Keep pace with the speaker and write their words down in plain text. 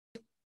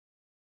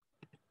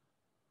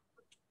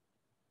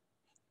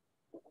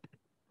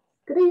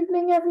Good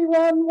evening,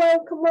 everyone.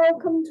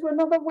 Welcome to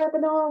another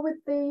webinar with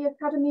the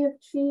Academy of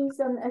Cheese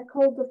and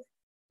École de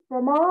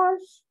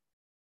Fromage.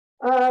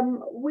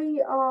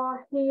 We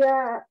are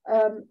here,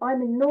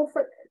 I'm in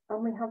Norfolk,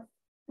 and we have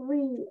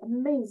three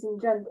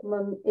amazing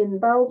gentlemen in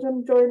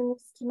Belgium joining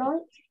us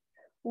tonight.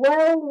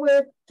 While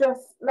we're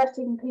just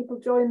letting people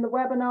join the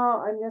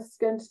webinar, I'm just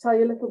going to tell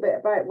you a little bit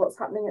about what's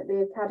happening at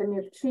the Academy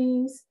of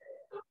Cheese.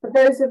 For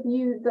those of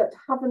you that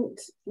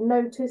haven't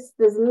noticed,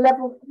 there's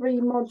level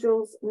 3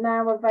 modules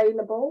now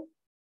available.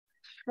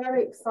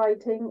 Very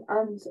exciting.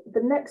 And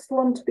the next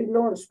one to be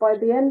launched by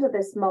the end of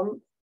this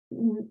month,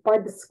 by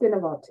the skin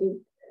of our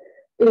teeth,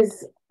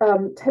 is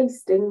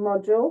tasting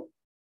module.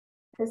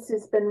 This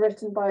has been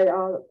written by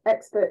our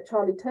expert,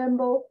 Charlie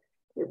Turnbull.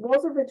 It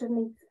was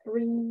originally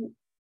 3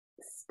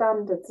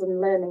 standards and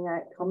learning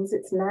outcomes.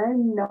 It's now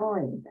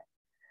 9.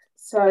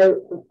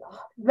 So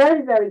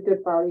very, very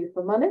good value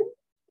for money.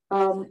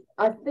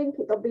 I think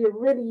it'll be a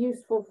really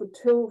useful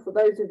tool for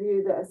those of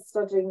you that are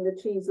studying the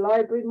cheese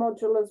library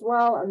module as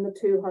well, and the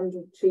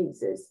 200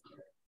 cheeses.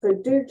 So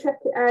do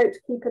check it out.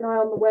 Keep an eye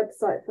on the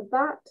website for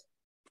that.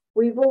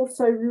 We've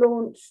also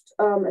launched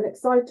an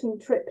exciting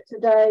trip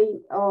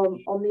today.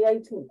 On the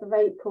 18th of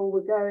April,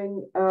 we're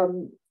going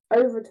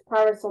over to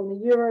Paris on the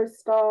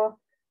Eurostar,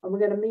 and we're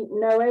going to meet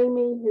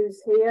Noemi,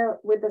 who's here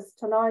with us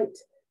tonight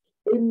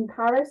in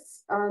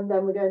Paris, and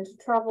then we're going to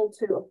travel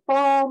to a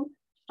farm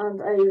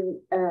and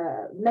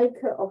a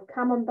maker of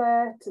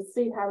camembert to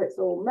see how it's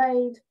all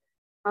made.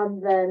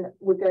 And then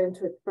we're going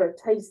for a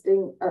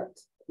tasting at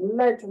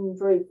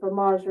legendary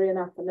Fromagerie and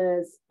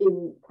Affineurs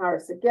in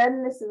Paris.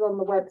 Again, this is on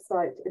the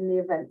website in the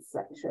events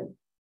section.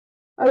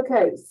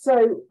 Okay,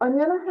 so I'm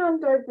going to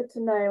hand over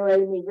to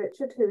Naomi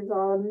Richard, who's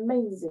our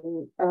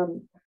amazing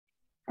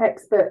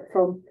expert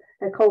from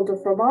École de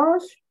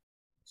Fromage.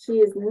 She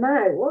is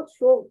now, what's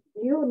your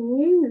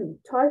new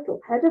title?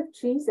 Head of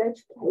Cheese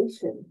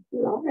Education.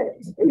 Love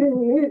it. Who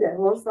knew there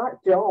was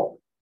that job?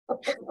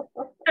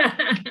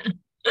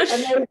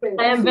 Amazing.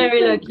 I am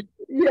very lucky.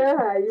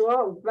 Yeah, you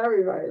are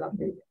very, very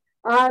lucky.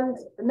 And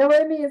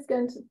Noemi is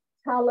going to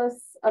tell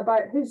us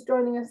about who's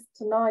joining us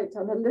tonight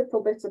and a little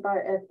bit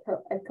about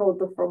École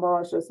de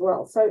Fromage as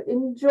well. So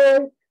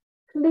enjoy.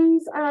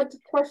 Please add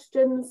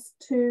questions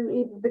to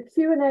either the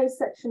Q&A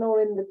section or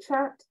in the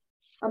chat.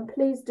 And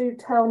please do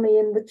tell me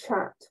in the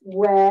chat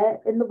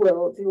where in the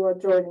world you are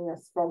joining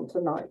us from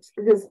tonight,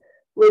 because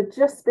we're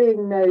just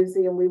being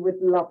nosy and we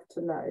would love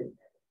to know.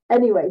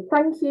 Anyway,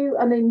 thank you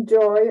and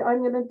enjoy. I'm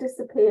going to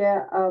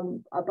disappear,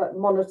 but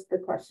monitor the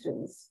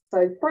questions.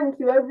 So thank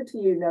you. Over to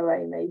you,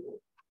 Noemi.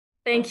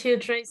 Thank you,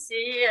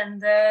 Tracy,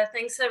 and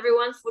thanks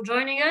everyone for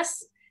joining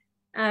us.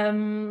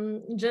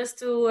 Just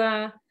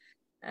to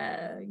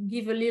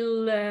give a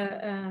little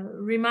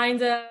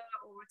reminder,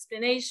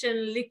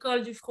 explanation,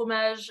 l'École du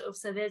Fromage of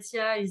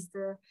Savetia is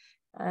the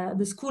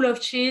school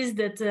of cheese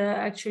that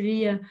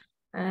actually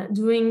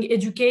doing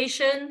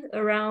education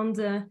around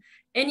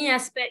any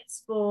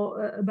aspects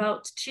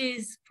about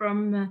cheese,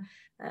 from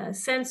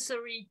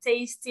sensory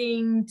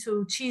tasting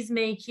to cheese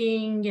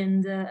making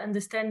and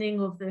understanding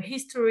of the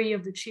history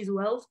of the cheese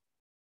world.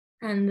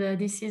 And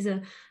this is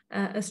a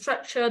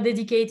structure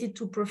dedicated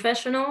to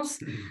professionals.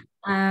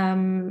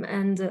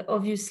 And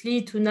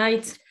obviously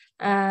tonight,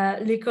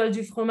 l'École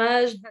du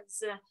Fromage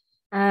has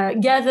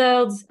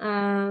gathered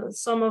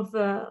some of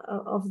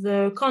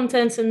the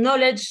contents and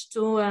knowledge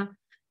to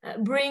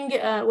bring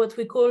what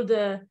we call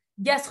the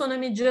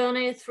gastronomy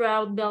journey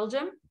throughout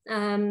Belgium.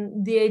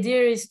 The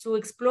idea is to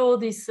explore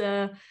this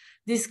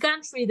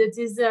country that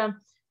is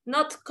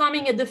not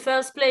coming at the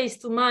first place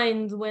to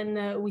mind when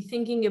we're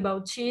thinking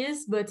about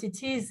cheese, but it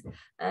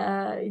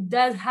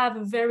does have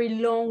a very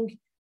long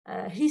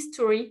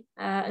history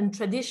and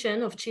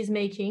tradition of cheese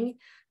making.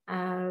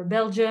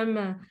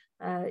 Belgium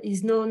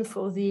is known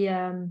for the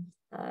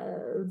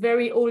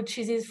very old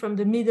cheeses from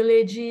the Middle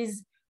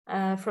Ages,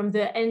 from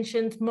the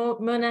ancient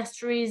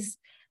monasteries,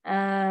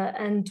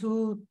 and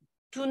to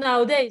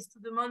nowadays, to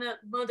the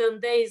modern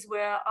days,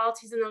 where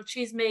artisanal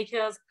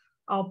cheesemakers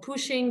are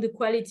pushing the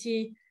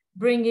quality,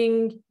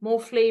 bringing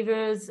more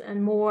flavors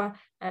and more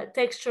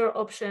texture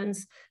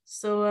options.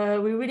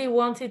 So we really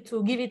wanted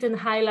to give it a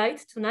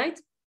highlight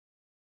tonight.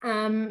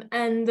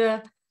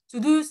 To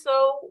do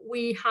so,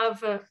 we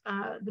have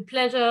the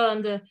pleasure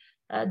and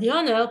the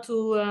honor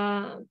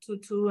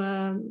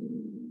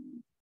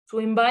to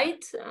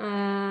invite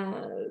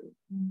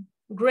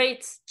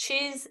great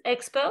cheese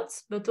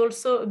experts, but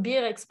also a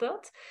beer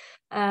expert,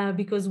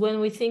 because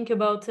when we think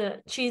about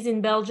cheese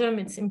in Belgium,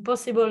 it's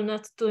impossible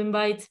not to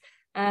invite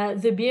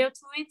the beer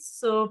to it.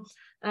 So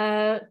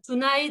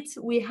tonight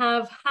we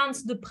have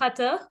Hans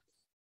De-Praeter.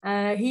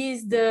 He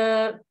is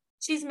the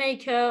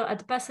cheesemaker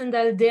at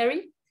Passendale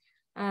Dairy.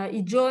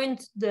 He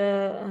joined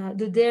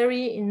the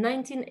dairy in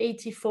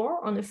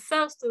 1984 on the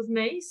 1st of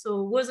May,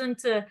 so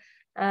wasn't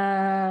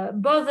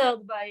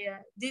bothered by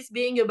this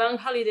being a bank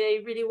holiday.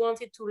 He really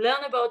wanted to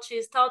learn about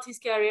cheese, start his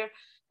career,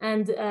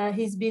 and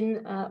he's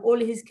been all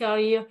his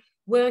career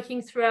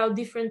working throughout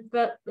different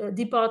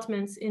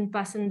departments in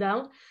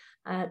Passendale.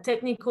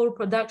 technical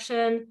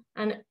production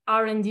and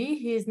R&D.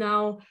 He is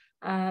now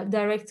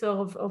director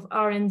of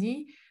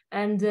R&D,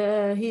 and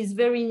he's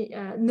very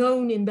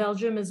known in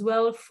Belgium as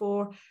well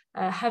for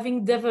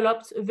having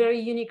developed a very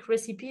unique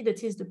recipe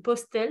that is the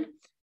Postel.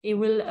 He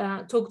will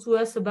talk to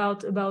us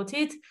about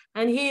it,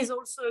 and he is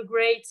also a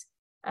great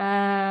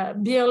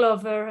beer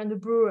lover and a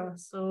brewer.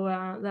 So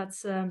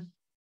that's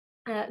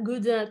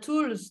good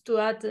tools to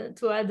add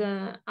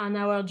on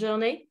our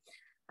journey.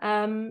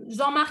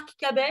 Jean-Marc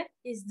Cabay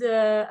is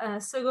the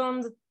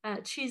second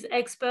cheese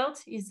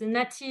expert. He's a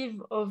native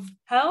of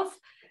Herve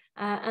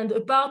and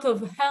a part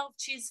of Herve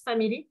cheese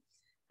family.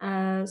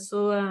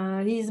 So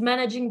he's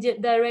managing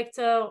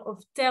director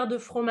of Terre de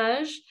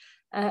Fromages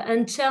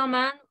and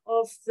chairman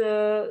of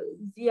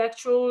the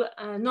actual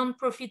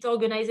non-profit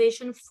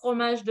organization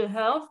Fromage de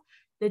Herve.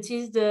 That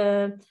is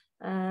the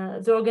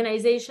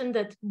organization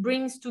that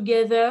brings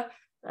together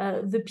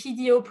the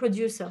PDO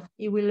producer.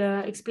 He will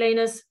explain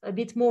us a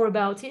bit more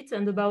about it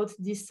and about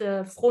this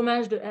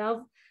Fromage de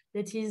Herve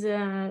that is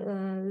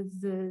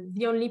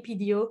the only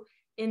PDO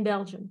in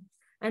Belgium.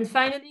 And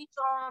finally,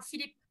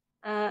 Jean-Philippe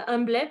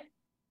Humblet.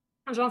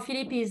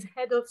 Jean-Philippe is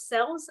head of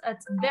sales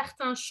at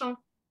Bertinchamps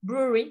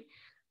brewery,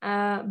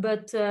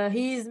 but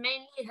he is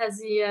mainly, as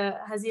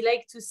he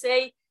likes to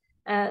say,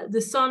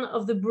 the son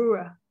of the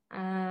brewer.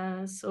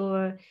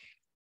 So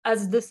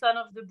as the son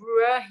of the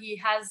brewer, he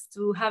has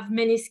to have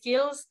many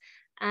skills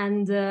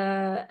and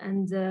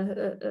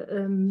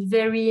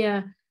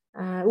very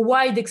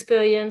wide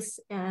experience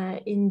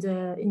in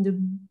the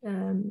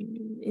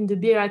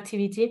beer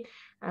activity.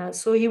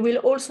 So he will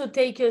also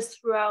take us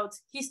throughout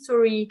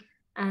history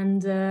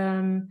and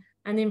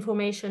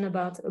information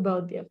about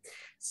beer.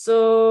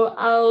 So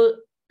I'll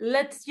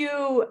let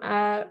you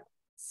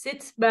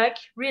sit back,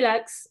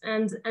 relax,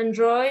 and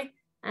enjoy,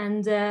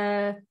 and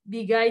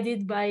be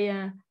guided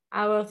by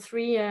our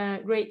three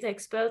great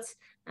experts.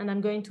 And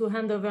I'm going to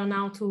hand over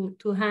now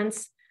to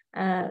Hans,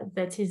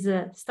 that is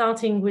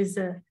starting with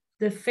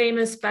the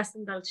famous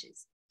Passendale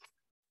cheese.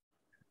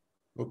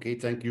 Okay,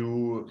 thank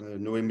you,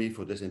 Noémie,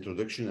 for this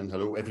introduction, and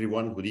hello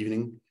everyone, good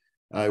evening.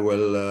 I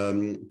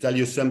will tell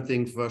you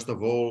something first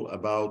of all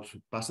about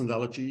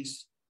Passendale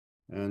cheese,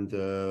 and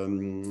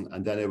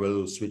then I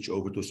will switch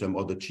over to some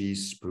other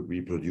cheese we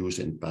produce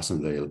in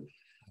Passendale.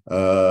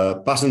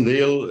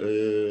 Passendale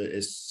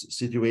is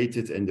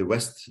situated in the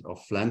west of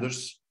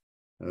Flanders,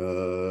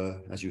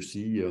 as you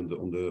see on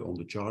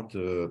the chart.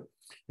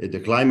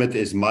 The climate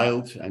is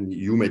mild and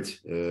humid,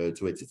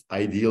 so it's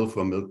ideal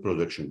for milk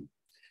production.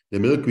 The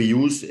milk we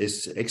use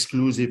is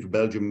exclusive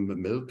Belgian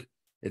milk.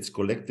 It's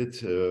collected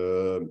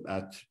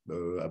at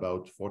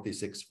about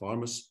 46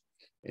 farmers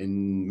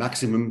in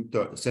maximum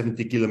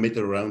 70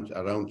 kilometers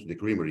around the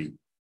creamery.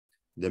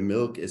 The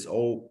milk is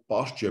all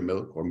pasture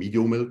milk or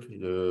meadow milk.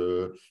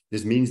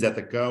 This means that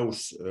the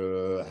cows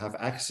have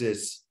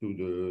access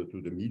to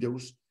the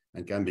meadows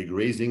and can be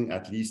grazing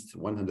at least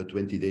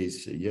 120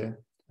 days a year,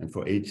 and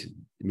for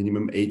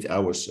minimum 8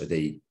 hours a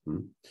day.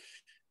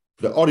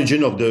 The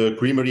origin of the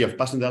creamery of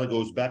Passendale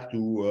goes back to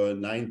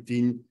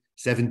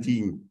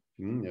 1917,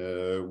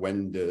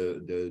 when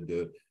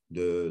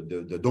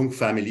the Donk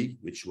family,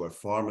 which were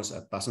farmers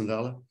at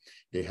Passendale,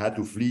 they had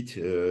to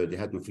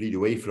flee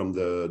away from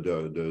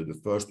the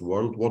First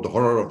World War, the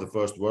horror of the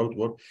First World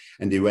War,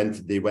 and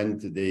they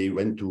went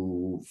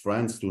to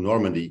France, to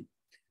Normandy,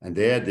 and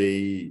there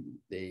they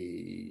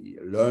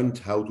learned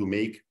how to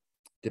make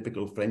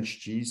typical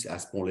French cheese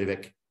as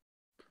Pont-l'Évêque.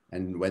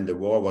 And when the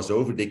war was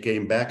over, they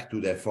came back to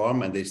their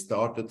farm and they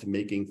started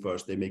making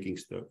first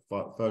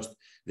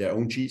their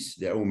own cheese,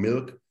 their own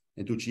milk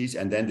into cheese,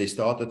 and then they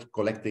started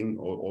collecting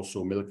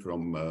also milk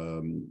from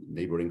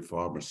neighboring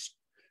farmers.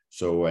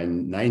 So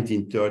in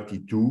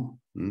 1932,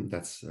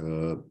 that's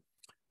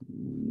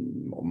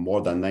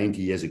more than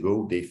 90 years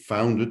ago, they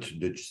founded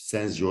the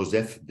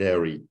Saint-Joseph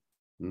Dairy.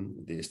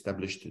 They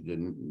established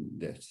the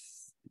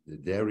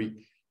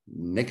dairy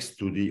next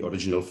to the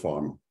original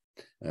farm.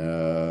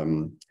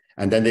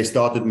 And then they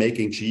started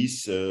making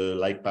cheese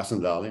like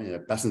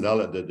Passendale.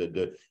 Passendale,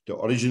 the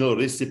original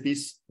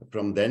recipes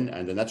from then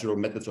and the natural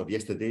methods of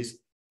yesterdays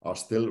are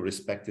still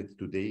respected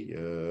today.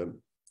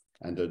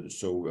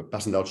 So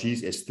Passendale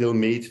cheese is still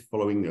made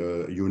following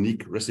a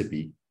unique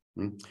recipe.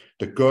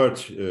 The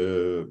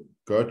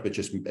curd, which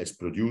is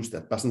produced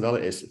at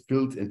Passendale, is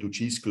filled into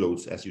cheese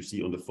cloths, as you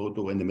see on the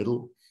photo in the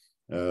middle.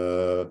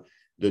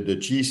 The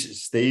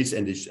cheese stays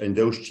in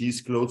those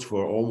cheese cloths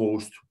for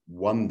almost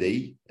 1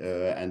 day,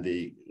 and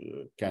the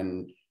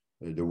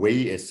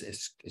whey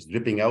is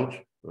dripping out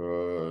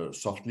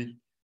softly.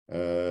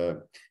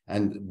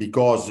 And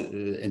because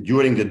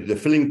during the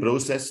filling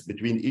process,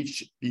 between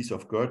each piece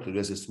of curd, there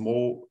is a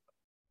small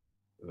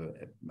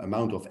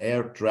amount of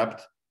air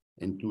trapped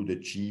into the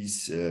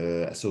cheese,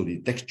 so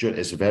the texture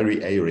is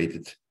very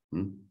aerated.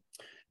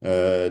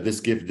 This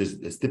gives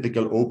this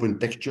typical open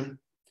texture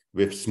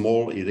with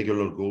small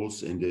irregular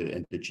goals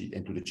into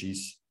the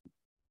cheese.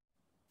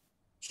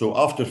 So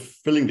after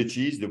filling the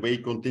cheese, the whey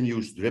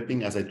continues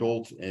dripping, as I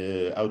told,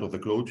 out of the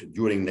cloth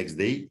during next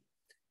day.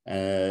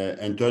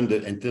 and turn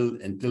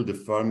until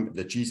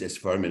the cheese is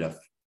firm enough.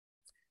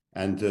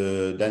 And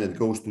then it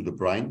goes to the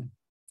brine.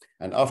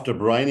 And after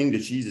brining, the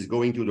cheese is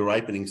going to the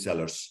ripening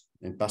cellars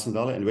in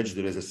Passendale, in which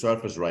there is a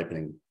surface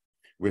ripening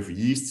with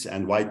yeasts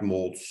and white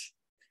malts.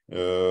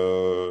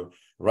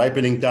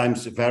 Ripening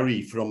times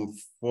vary from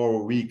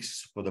 4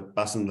 weeks for the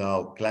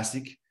Passendale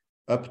Classic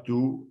up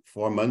to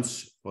 4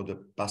 months for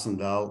the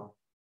Passendale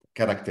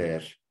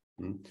Caractère.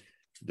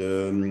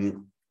 The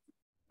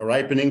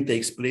ripening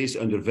takes place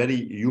under very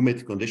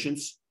humid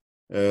conditions,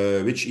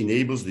 which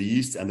enables the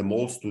yeast and the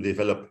malts to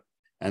develop.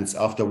 And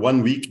after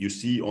 1 week, you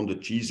see on the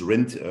cheese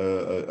rind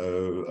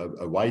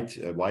a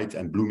white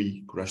and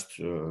bloomy crust.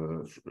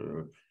 So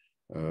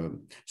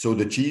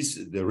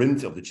the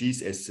rind of the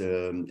cheese is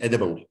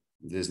edible.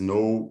 There's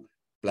no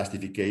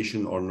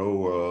plastification or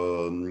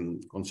no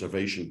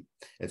conservation.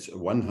 It's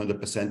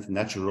 100%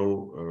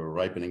 natural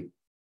ripening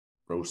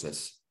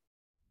process.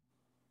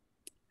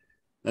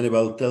 And I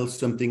will tell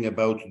something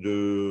about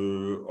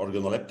the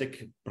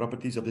organoleptic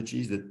properties of the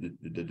cheese.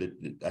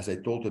 As I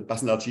told, the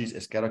Passendale cheese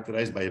is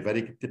characterized by a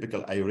very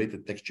typical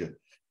aerated texture.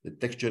 The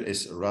texture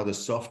is rather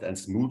soft and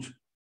smooth.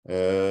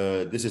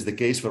 This is the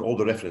case for all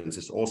the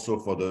references. Also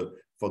for the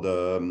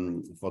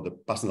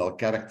Passendale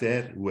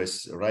Caractère, who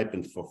is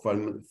ripened for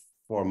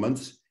 4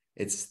 months,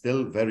 it's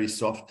still very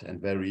soft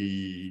and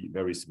very,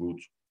 very smooth.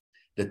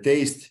 The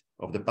taste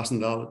of the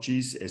Passendale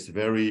cheese is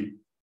very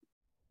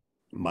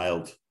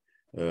mild.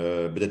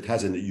 But it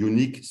has a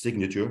unique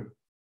signature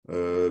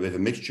with a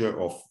mixture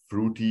of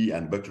fruity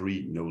and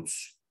buttery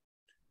notes.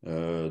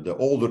 The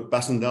older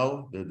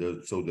Passendale,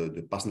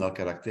 the Passendale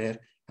Caractère,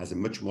 has a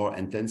much more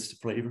intense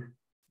flavor.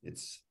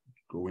 It's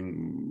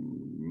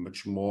going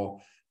much more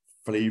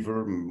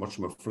flavor.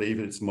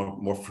 It's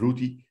more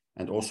fruity,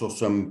 and also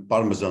some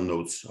Parmesan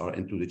notes are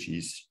into the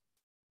cheese.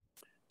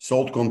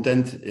 Salt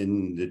content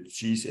in the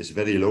cheese is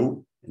very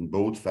low in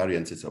both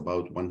variants. It's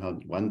about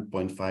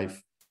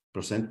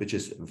 1.5%, which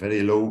is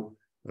very low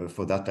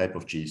for that type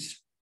of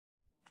cheese.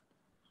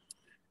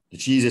 The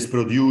cheese is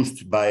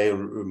produced by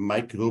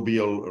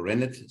microbial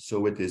rennet,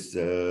 so it is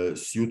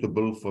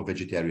suitable for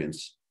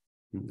vegetarians.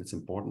 That's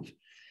important.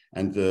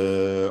 And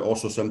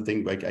also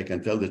something like I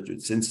can tell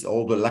that since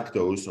all the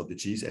lactose of the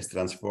cheese is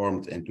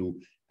transformed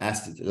into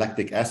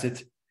lactic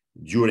acid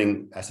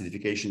during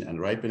acidification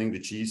and ripening, the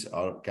cheese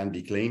can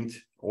be claimed,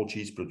 all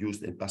cheese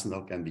produced in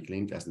Passendale can be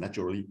claimed as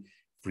naturally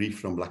free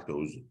from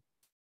lactose.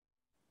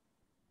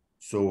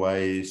 So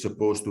I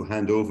suppose to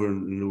hand over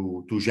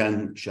to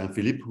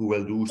Jean-Philippe, who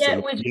will do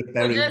some.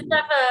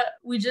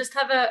 We just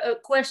have a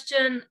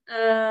question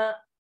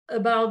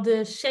about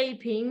the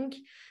shaping.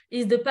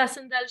 Is the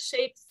Passendale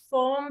shape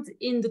formed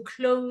in the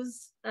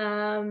clothes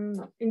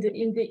in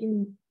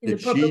the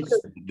proper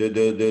clothes?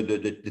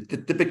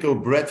 The typical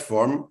bread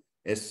form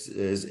is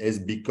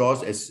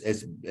because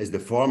is the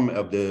form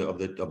of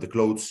the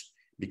clothes,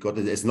 because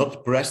it is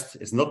not pressed.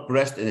 It's not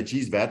pressed in a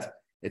cheese vat.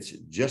 It's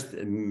just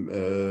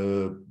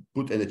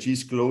put in a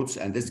cheese cloth,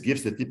 and this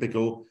gives the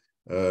typical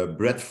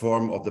bread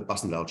form of the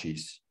Passendale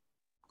cheese.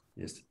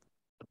 Yes.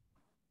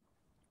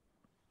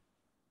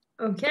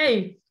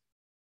 Okay.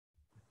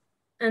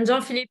 And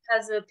Jean-Philippe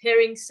has a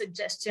pairing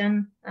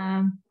suggestion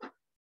from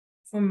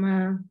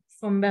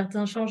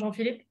Bertinchamps.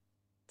 Jean-Philippe?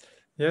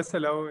 Yes,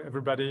 hello,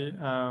 everybody.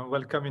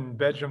 Welcome in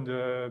Belgium.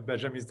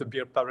 Belgium is the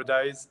beer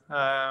paradise.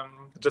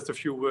 Just a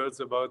few words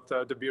about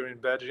the beer in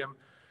Belgium.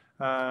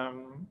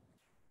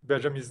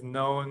 Belgium is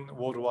known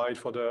worldwide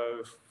for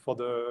the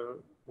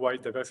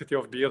wide diversity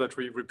of beer that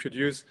we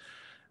produce.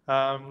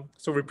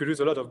 So we produce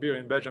a lot of beer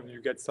in Belgium.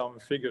 You get some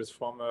figures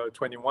from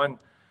 21.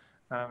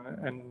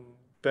 And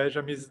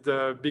Belgium is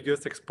the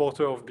biggest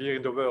exporter of beer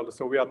in the world.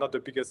 So we are not the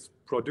biggest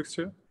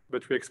producer,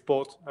 but we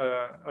export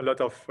a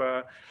lot of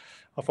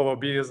our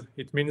beers.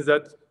 It means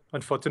that,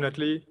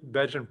 unfortunately,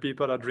 Belgian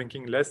people are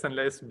drinking less and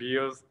less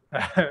beers,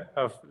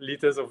 of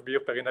liters of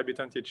beer per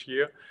inhabitant each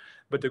year.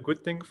 But the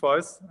good thing for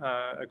us,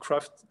 a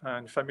craft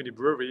and family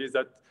brewery, is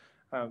that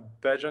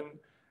Belgian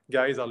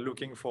guys are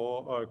looking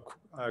for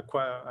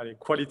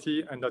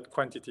quality and not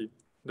quantity.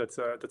 That's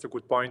a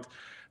good point.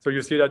 So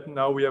you see that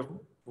now we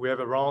have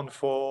around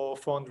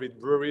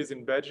 400 breweries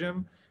in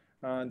Belgium.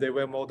 There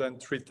were more than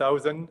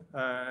 3,000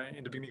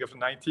 in the beginning of the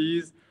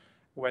 90s,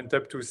 went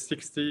up to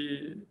 60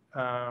 in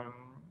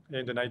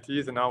the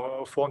 90s, and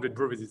now 400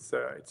 breweries. It's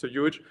a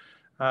huge.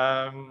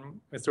 And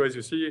so as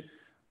you see,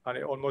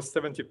 almost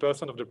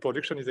 70% of the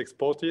production is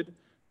exported,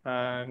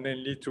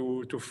 mainly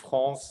to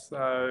France,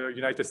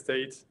 United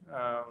States,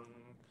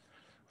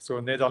 so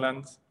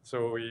Netherlands.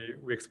 So we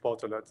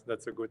export a lot.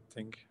 That's a good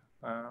thing.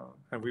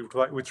 And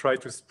we try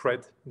to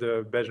spread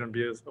the Belgian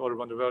beers all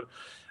around the world.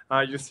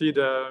 You see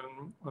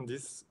on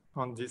this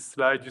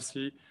slide, you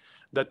see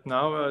that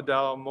now there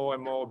are more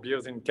and more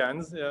beers in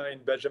cans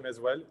in Belgium as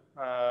well.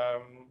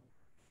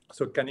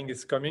 So canning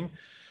is coming,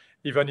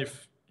 even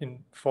if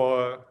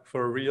for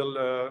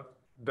real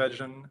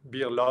Belgian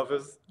beer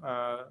lovers,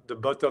 the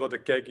bottle or the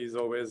keg is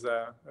always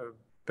a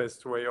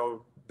best way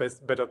or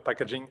better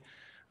packaging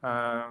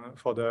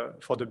for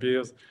the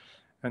beers.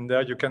 And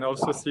there you can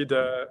also see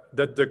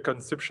that the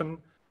consumption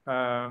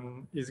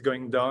is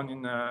going down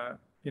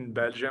in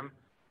Belgium,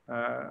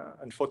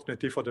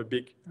 unfortunately for the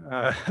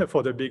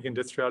big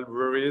industrial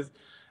breweries,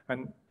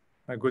 and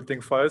a good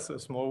thing for us, a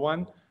small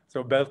one.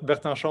 So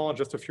Bertinchamps,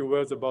 just a few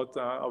words about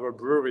our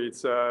brewery.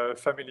 It's a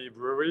family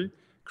brewery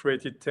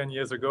created 10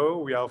 years ago.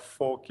 We have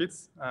 4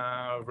 kids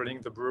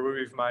running the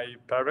brewery with my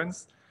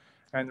parents,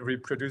 and we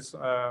produce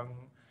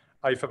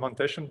high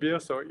fermentation beer.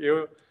 So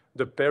here,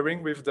 the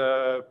pairing with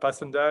the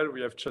Passendale,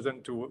 we have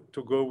chosen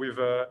to go with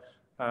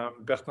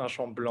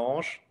Bertinchamps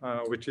Blanche,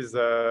 which is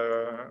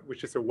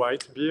a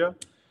white beer.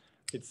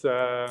 It's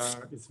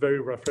very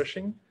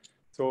refreshing.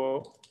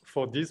 So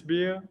for this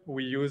beer,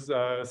 we use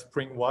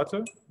spring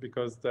water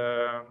because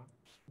the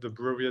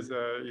brewery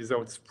is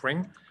out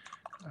spring.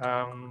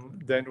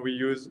 Then we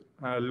use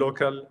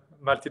local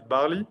malted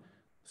barley.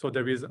 So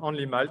there is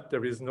only malt,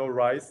 there is no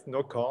rice,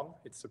 no corn,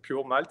 it's a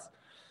pure malt.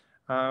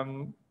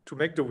 To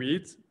make the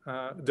wheat,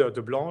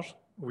 the blanche,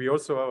 we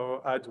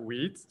also add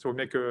wheat. So we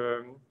make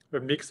a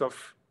mix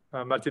of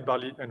malted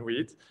barley and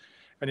wheat.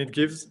 And it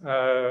gives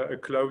a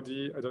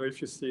cloudy, I don't know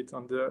if you see it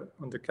on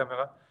the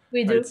camera.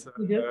 We do,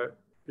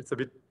 it's a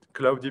bit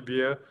cloudy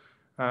beer.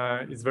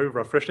 It's very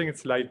refreshing,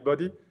 it's light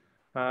body.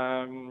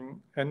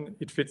 And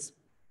it fits,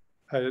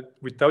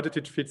 without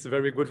it fits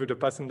very good with the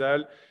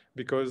Passendale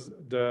because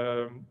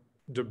the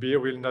beer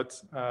will not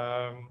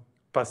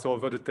pass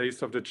over the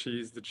taste of the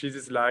cheese. The cheese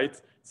is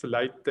light, it's a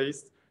light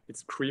taste,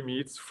 it's creamy,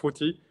 it's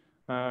fruity,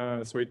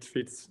 so it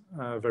fits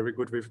very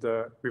good with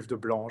the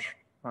Blanche.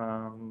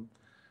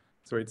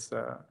 So it's,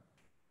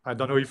 I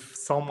don't know if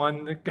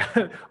someone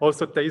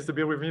also tastes the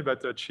beer with me,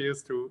 but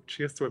cheers to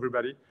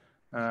everybody.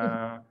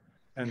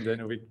 And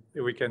then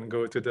we can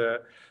go to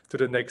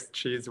the next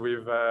cheese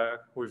with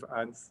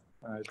Hans,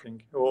 I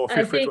think. Or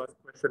feel free to ask a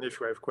question if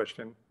you have a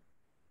question.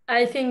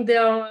 I think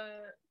there are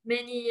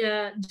many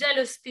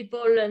jealous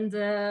people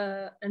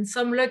and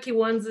some lucky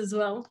ones as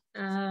well.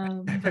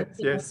 But,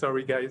 yes,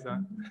 sorry guys.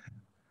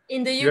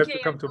 In the UK, you have to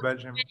come to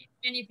Belgium.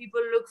 Many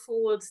people look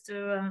forward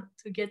to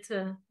get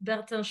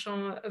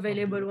Bertinchamps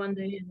available one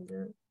day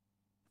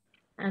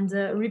and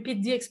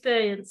repeat the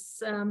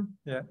experience.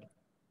 Yeah.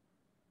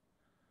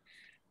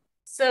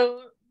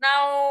 So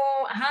now,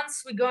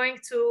 Hans,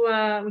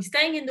 we're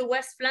staying in the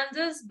West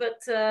Flanders,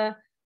 but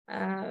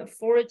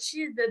for a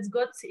cheese that's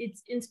got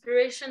its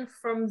inspiration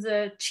from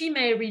the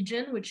Chimay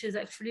region, which is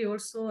actually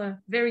also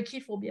very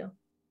key for beer.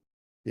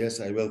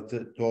 Yes, I will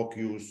talk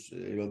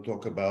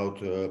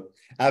about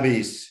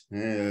abbeys.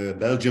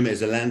 Belgium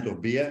is a land of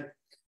beer,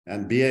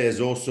 and beer is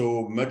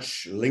also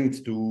much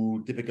linked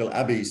to typical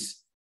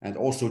abbeys, and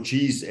also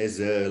cheese is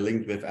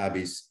linked with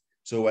abbeys.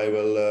 So I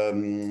will,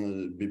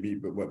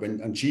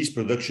 when cheese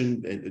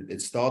production,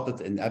 it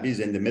started in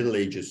abbeys in the Middle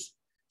Ages.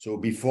 So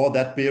before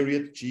that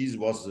period, cheese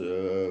was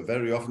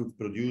very often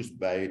produced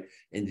by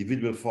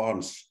individual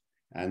farms,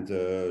 and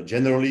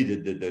generally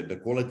the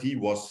quality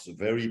was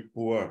very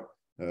poor.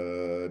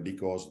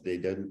 Because they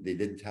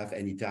didn't have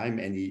any time,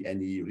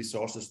 any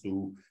resources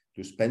to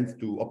spend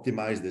to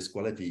optimize this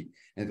quality.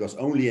 And it was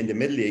only in the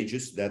Middle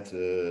Ages that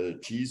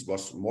cheese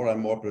was more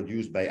and more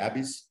produced by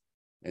abbeys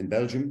in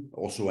Belgium,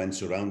 also in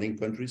surrounding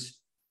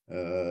countries,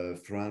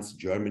 France,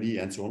 Germany,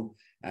 and so on.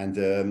 And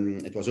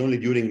it was only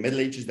during the Middle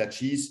Ages that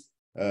cheese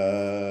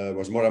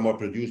was more and more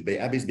produced by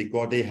abbeys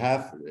because they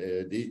had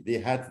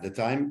the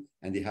time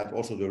and they had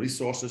also the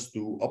resources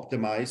to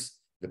optimize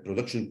the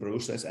production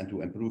process and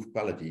to improve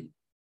quality.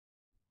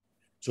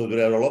 So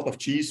there are a lot of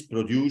cheese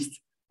produced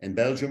in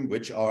Belgium,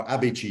 which are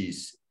abbey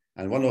cheese.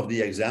 And one of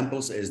the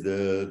examples is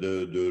the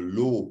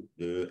Loo,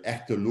 the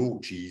Echte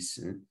Loo cheese.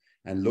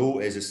 And Loo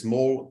is a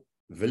small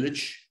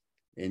village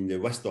in the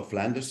west of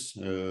Flanders,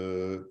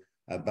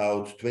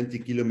 about 20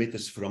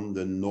 kilometers from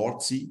the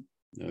North Sea.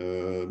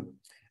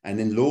 And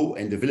in Loo,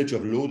 in the village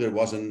of Loo, there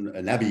was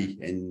an abbey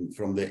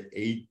from the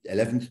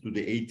 11th to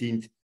the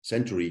 18th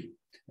century.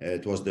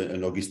 It was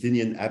an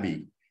Augustinian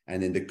abbey.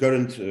 And in the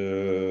current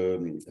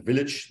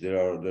village, there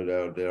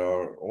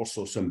are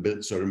also some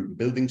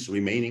buildings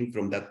remaining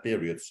from that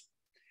period.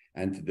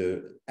 And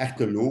the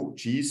Echte Loo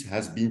cheese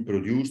has been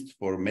produced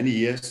for many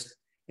years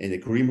in a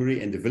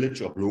creamery in the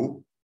village of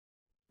Loo.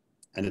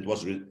 And it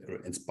was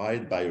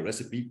inspired by a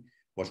recipe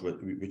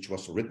which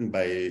was written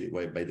by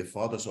the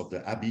fathers of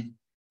the abbey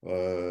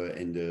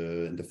in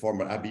the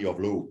former abbey of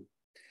Loo.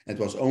 It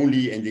was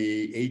only in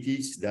the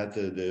 80s that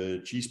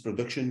the cheese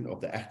production of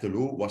the Echte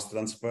Loo was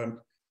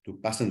transferred to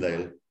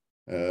Passendale,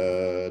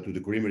 to the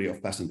creamery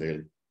of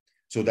Passendale.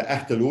 So the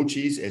Echte Loo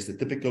cheese is the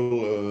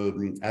typical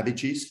abbey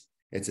cheese.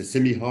 It's a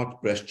semi-hard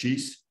pressed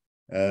cheese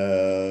with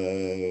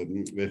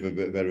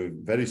a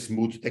very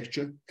smooth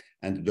texture.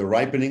 And the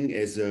ripening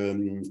is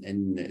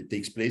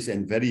takes place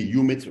in very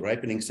humid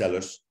ripening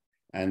cellars.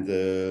 And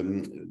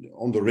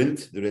on the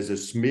rind, there is a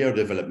smear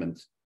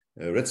development,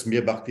 red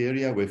smear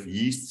bacteria with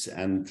yeasts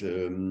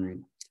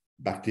and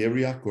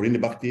bacteria,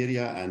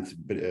 Corynebacteria and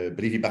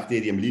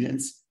Brevibacterium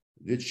linens,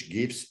 which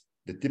gives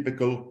the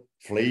typical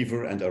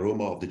flavor and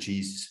aroma of the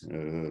cheese.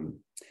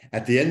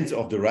 At the end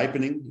of the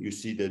ripening, you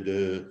see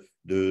the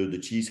the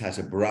cheese has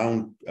a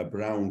brown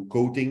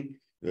coating.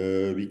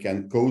 We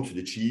can coat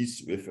the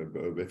cheese with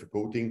a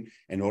coating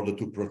in order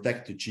to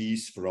protect the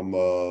cheese from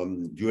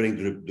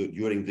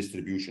during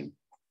distribution.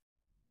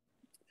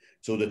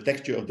 So the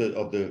texture of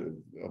the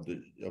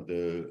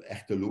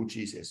Echte low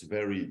cheese is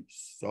very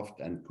soft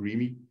and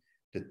creamy.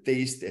 The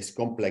taste is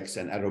complex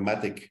and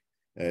aromatic.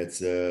 It's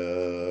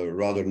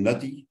rather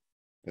nutty,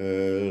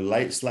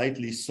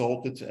 slightly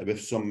salted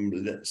with some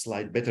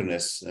slight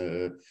bitterness,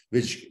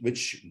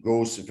 which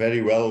goes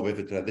very well with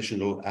the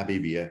traditional Abbey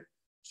beer.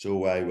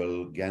 So I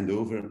will hand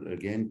over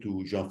again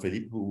to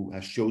Jean-Philippe, who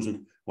has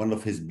chosen one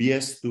of his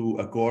beers to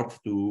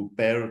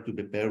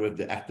prepare with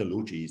the Echte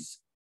low cheese.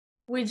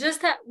 We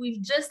just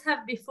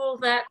have before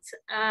that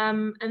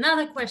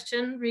another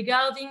question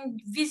regarding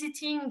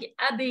visiting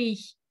Abbey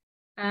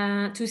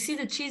to see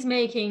the cheese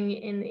making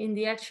in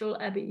the actual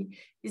Abbey.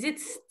 Is it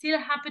still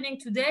happening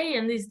today?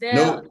 And is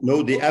there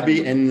no the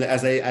Abbey, and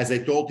as I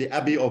told, the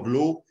Abbey of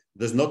Loo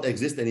does not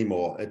exist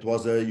anymore. It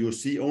was you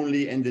see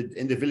only in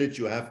the village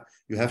you have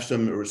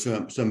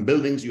some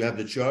buildings. You have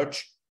the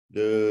church,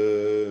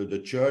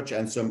 the church,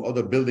 and some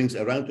other buildings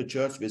around the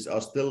church which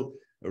are still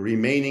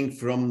remaining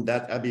from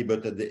that Abbey,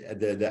 but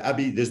the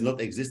Abbey does not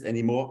exist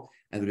anymore,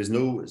 and there is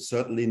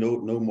certainly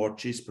no more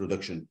cheese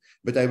production.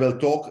 But I will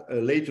talk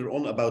later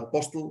on about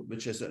Postel,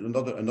 which is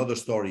another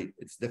story.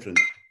 It's different.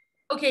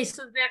 Okay,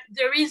 so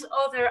there is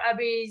other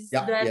abbeys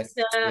that there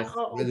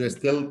is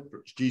still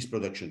cheese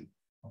production.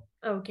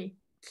 Okay.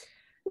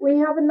 We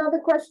have another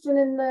question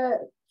in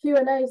the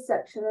Q&A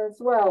section as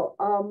well,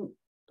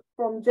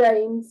 from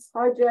James.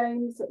 Hi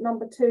James, at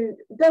number 2.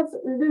 Does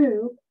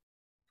Lou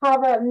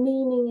have a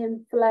meaning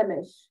in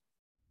Flemish?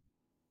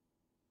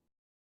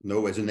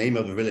 No, it's the name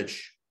of the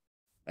village.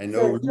 I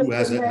know Lou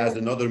has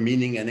another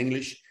meaning in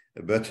English,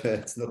 but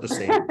it's not the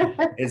same.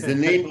 It's the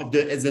name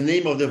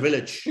of the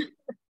village.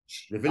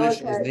 The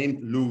village is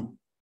named Lou.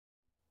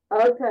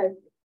 Okay,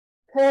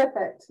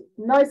 perfect.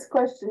 Nice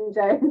question,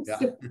 James. Yeah.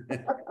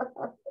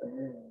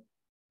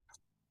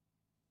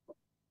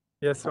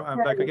 Yes, so I'm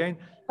back again.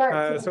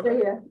 As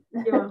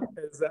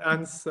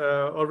Hans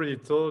already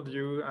told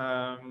you,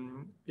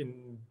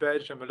 in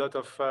Belgium, a lot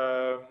of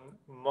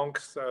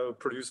monks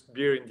produce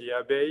beer in the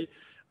abbey.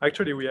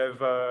 Actually, we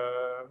have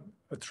a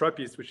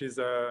Trappist, which is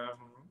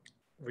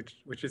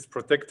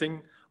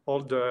protecting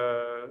all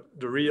the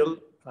real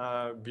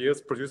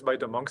beers produced by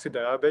the monks in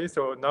the abbey.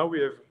 So now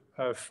we have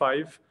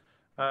five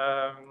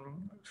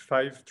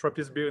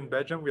Trappist beer in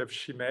Belgium. We have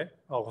Chimay,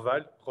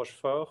 Orval,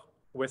 Rochefort,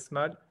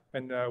 Westmalle,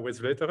 and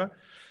Westvleteren.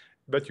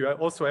 But you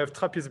also have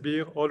Trappist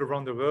beer all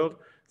around the world.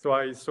 So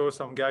I saw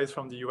some guys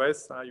from the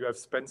US. You have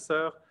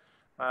Spencer.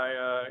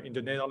 In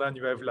the Netherlands,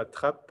 you have La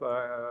Trappe.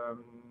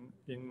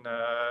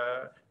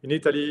 In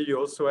Italy, you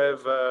also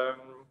have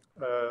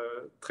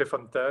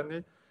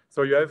Trefontane.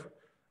 So you have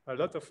a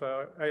lot of,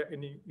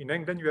 in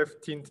England, you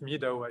have Tint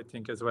Meadow, I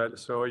think, as well.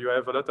 So you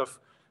have a lot of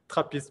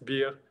Trappist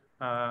beer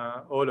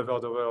all over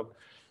the world.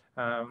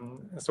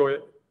 So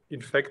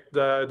in fact,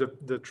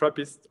 the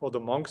Trappists or the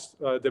monks,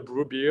 they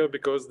brew beer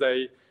because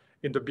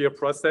in the beer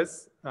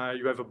process,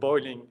 you have a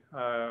boiling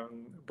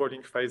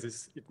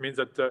phases. It means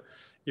that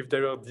if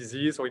there are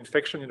disease or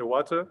infection in the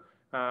water,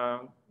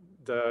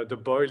 the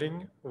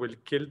boiling will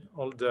kill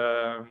all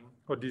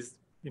this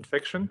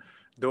infection.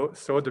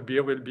 So the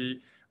beer will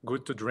be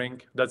good to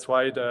drink. That's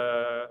why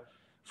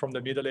from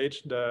the Middle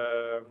Age,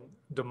 the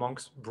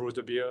monks brew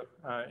the beer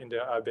in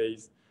their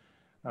abbeys.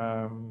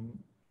 And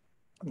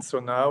so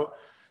now,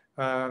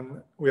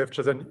 we have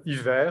chosen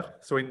Hiver.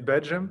 So in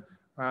Belgium,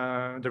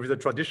 there is a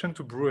tradition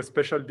to brew a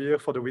special beer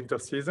for the winter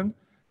season.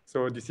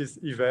 So this is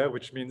Hiver,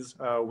 which means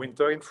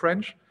winter in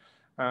French.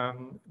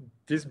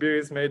 This beer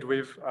is made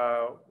with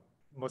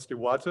mostly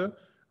water,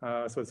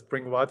 so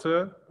spring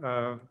water,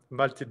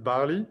 malted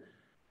barley.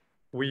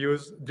 We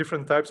use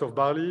different types of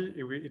barley.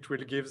 It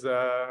will give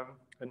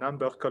an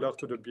amber color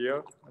to the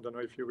beer. I don't know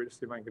if you will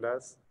see my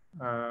glass.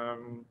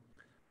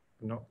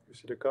 No, you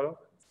see the color?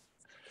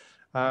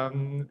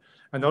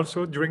 And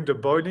also during the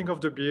boiling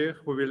of the beer,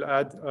 we will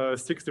add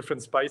 6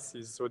 different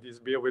spices. So this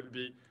beer will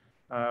be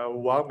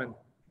warm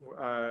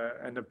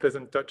and a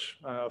pleasant touch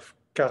of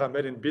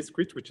caramel and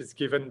biscuit, which is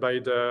given by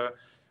the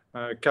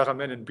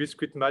caramel and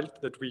biscuit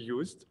malt that we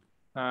used.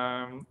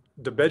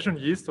 The Belgian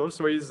yeast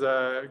also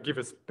give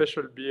a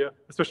special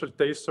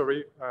taste,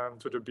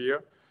 to the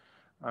beer.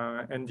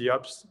 And the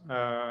hops,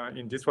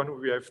 in this one,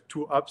 we have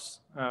 2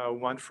 hops,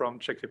 one from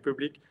Czech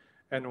Republic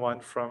and one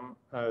from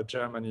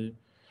Germany.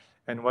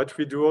 And what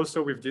we do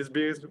also with these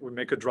beers, we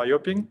make a dry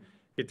hopping.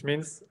 It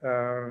means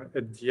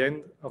at the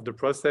end of the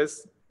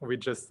process, we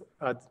just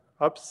add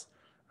hops.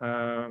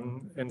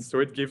 And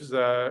so it gives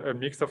a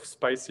mix of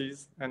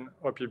spices and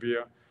hoppy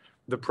beer.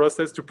 The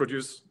process to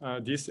produce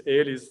this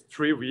ale is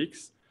 3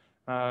 weeks.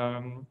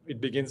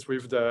 It begins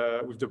with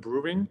the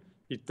brewing.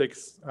 It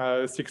takes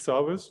 6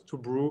 hours to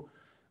brew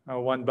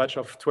one batch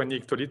of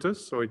 20 hectoliters.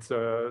 So it's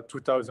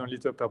 2,000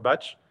 liters per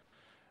batch.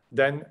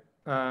 Then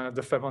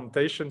the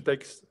fermentation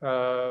takes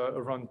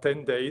around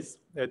 10 days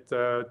at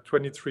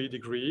 23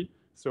 degrees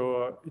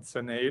So it's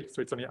an ale,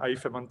 so it's only high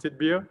fermented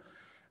beer.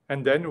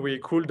 And then we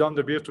cool down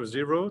the beer to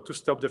 0 to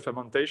stop the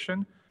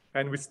fermentation.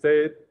 And we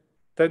stay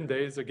 10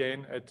 days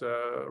again at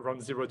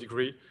around 0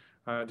 degree.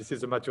 This is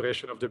the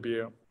maturation of the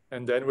beer.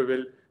 And then we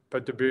will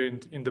put the beer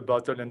in the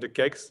bottle and the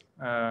kegs.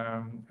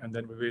 And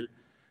then we will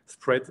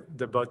spread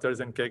the bottles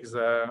and kegs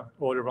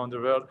all around the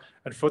world.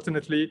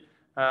 Unfortunately,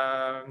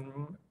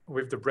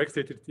 with the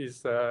Brexit, it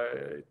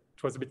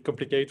was a bit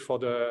complicated for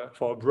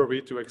a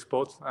brewery to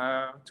export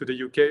to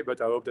the UK, but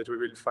I hope that we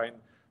will find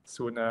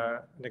soon an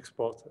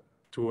export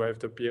to have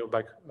the beer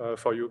back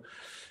for you.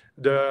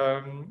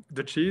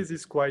 The cheese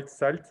is quite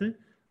salty.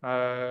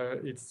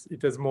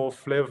 It has more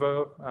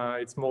flavor.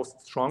 It's more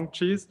strong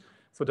cheese.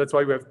 So that's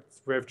why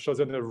we have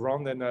chosen a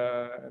round and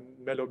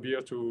mellow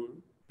beer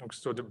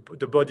so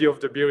the body of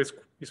the beer is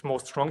more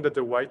strong than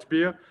the white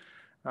beer.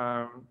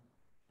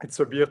 It's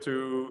a beer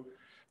to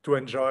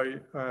enjoy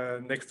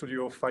next to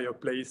your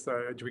fireplace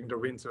during the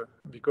winter,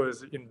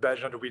 because in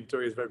Belgium the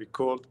winter is very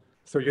cold.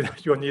 So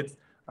you need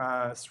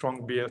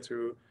strong beer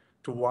to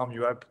warm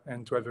you up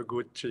and to have a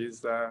good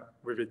cheese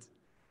with it.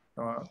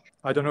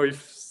 I don't know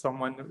if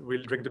someone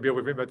will drink the beer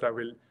with me, but I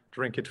will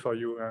drink it for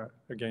you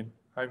again.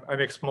 I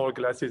make small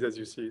glasses, as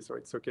you see, so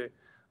it's okay.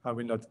 I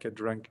will not get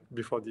drunk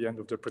before the end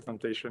of the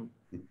presentation.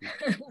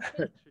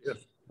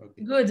 Yes.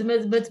 Okay. Good,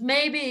 but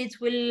maybe it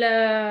will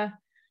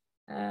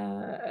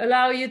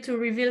allow you to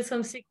reveal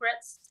some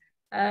secrets.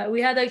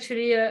 We had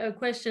actually a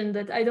question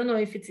that I don't know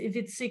if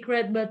it's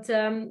secret, but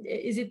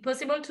is it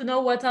possible to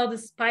know what are the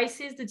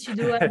spices that you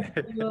do add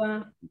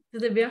to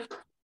the beer?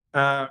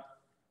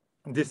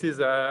 This is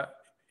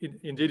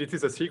indeed, it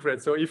is a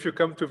secret. So if you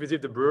come to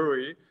visit the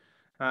brewery,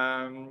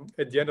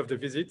 at the end of the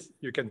visit,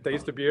 you can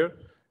taste the beer,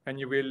 and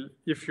you will,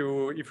 if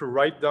you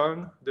write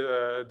down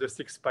the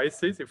 6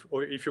 spices,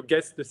 or if you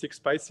guess the 6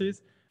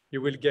 spices,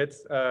 you will get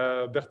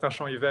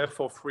Bertinchamps Hiver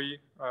for free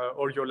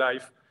all your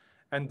life.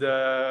 And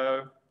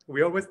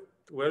we always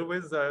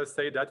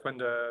say that when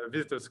the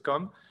visitors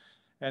come.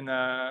 And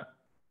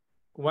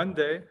one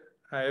day,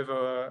 I have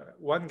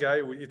one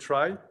guy who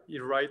he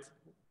writes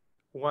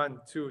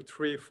 1, 2,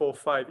 3, 4,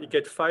 5. He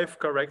gets 5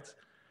 correct,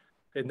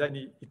 and then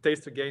he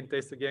tastes again,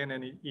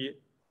 and he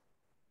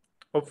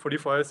hopefully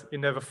for us, he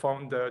never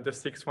found the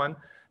 6th one,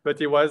 but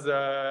he was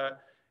a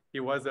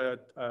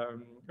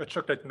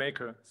chocolate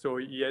maker, so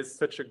he has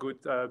such a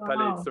good palate.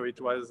 Wow. So it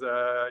was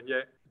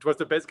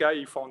the best guy.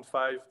 He found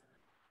 5,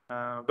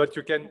 but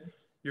you can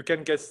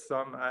guess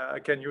some. I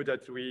can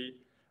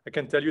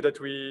tell you that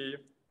we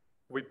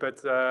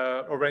put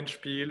orange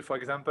peel, for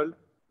example.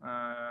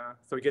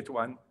 So you get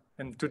 1,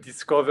 and to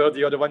discover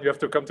the other one, you have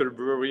to come to the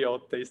brewery or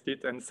taste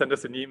it and send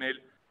us an email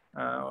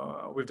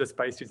with the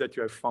spices that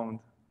you have found.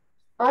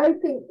 I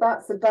think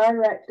that's a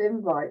direct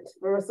invite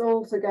for us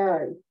all to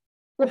go.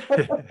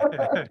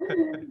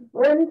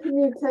 When can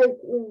you take?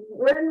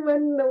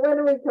 When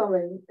are we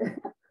coming?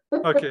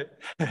 Okay,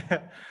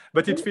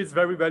 but it fits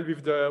very well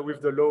with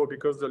the low,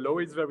 because the low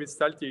is very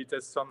salty. It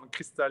has some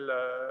crystal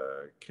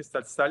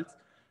salt,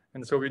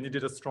 and so we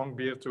needed a strong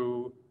beer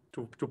to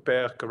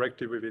pair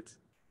correctly with it.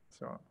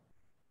 So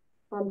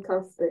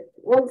fantastic.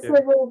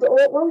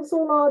 Once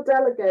all our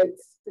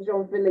delegates,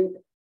 Jean-Philippe,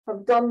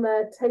 have done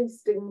their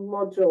tasting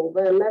module,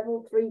 their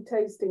level 3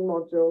 tasting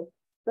module,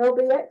 they'll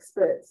be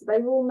experts. They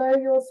will know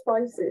your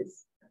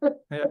spices.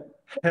 Yeah.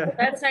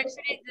 That's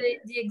actually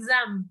the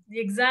exam.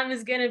 The exam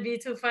is going to be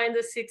to find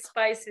the 6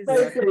 spices.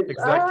 Exactly.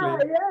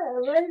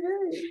 Yeah,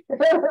 maybe.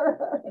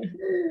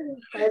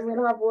 I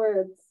will have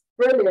words.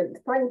 Brilliant.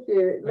 Thank you.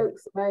 It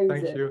looks amazing.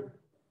 Thank you.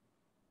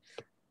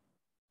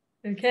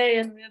 Okay,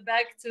 and we're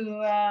back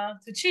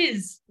to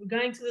cheese. We're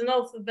going to the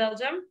north of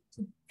Belgium,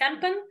 to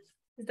Kampen.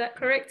 Is that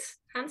correct,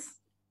 Hans?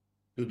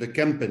 To the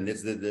Kampen.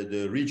 It's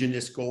the region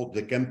is called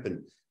the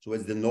Kampen. So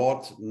it's the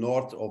north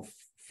of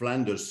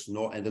Flanders,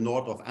 and the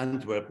north of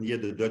Antwerp, near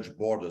the Dutch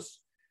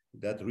borders.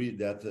 That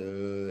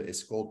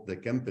is called the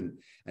Kampen.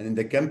 And in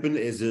the Kampen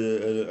is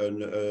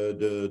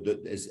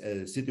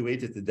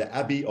situated the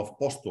Abbey of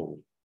Postel.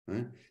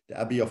 The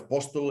Abbey of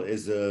Postel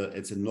is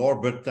it's a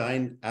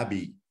Norbertine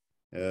abbey.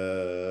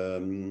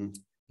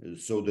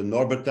 So the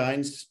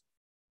Norbertines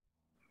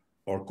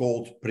are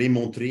called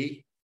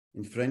prémontrés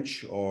in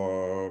French,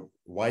 or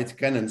white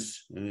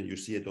canons. You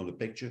see it on the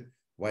picture.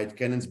 White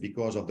canons,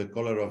 because of the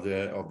color of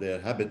their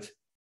habit.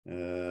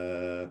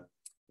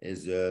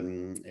 It's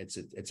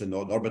a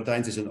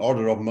Norbertines is an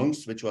order of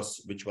monks which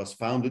was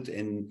founded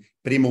in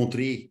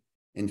Prémontrés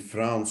in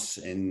France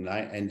in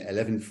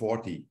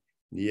 1140,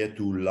 near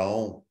to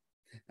Laon.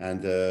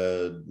 And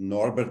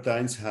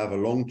Norbertines have a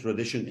long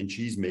tradition in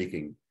cheese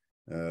making.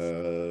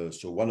 So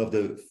one of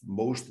the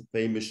most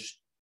famous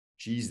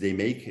cheese they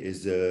make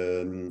is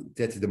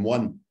Tête de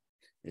Moine.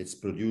 It's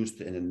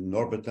produced in a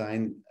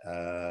Norbertine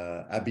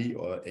abbey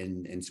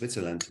in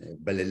Switzerland.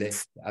 Bellelay,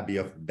 the Abbey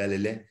of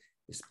Bellelay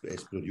was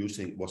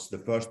the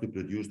first to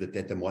produce the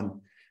Tête de Moine.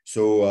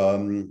 So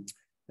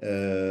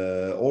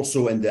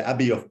also in the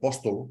Abbey of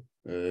Postel,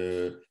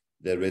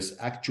 there is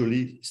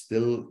actually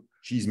still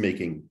cheese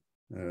making.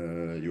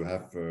 You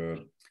have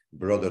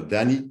Brother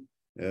Danny,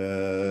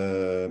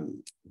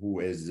 who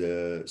is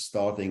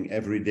starting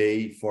every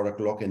day 4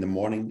 o'clock in the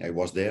morning. I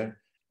was there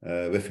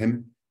with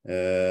him,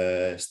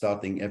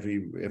 starting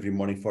every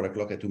morning 4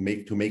 o'clock to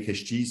make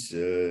his cheese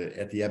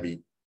at the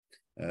Abbey.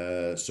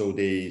 So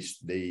they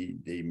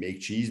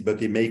make cheese, but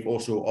they make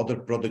also other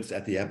products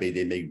at the Abbey.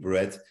 They make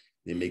bread,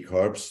 they make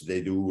herbs,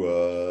 they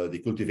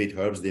cultivate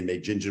herbs, they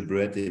make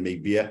gingerbread, they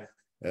make beer.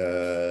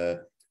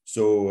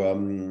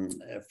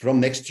 From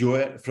next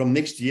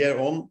year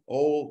on,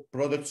 all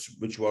products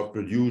which were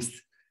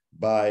produced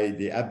by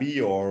the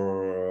Abbey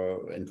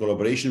or in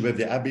collaboration with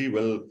the Abbey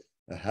will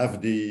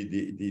have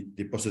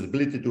the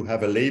possibility to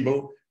have a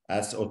label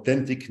as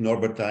authentic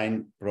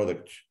Norbertine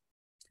product.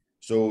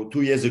 So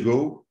 2 years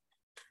ago,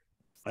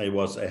 I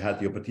had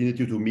the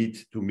opportunity to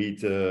meet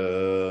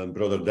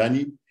Brother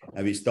Danny,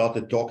 and we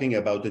started talking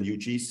about a new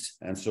cheese,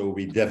 and so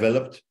we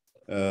developed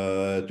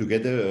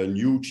together a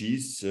new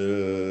cheese,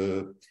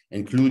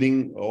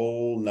 including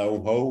all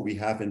know-how we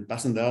have in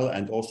Passendale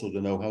and also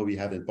the know-how we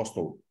have in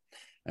Postel.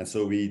 And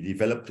so we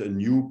developed a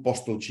new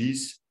Postel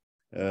cheese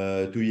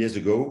 2 years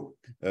ago,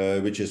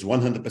 which is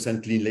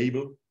 100% clean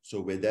label, so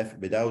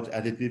without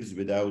additives,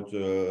 without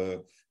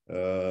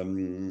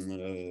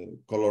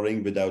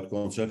coloring, without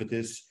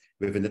conservatives,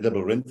 with an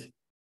edible rind.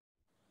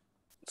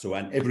 So,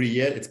 and every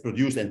year it's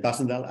produced in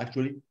Passendale,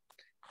 actually.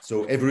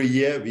 So every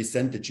year we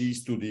send the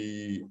cheese to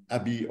the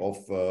Abbey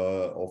of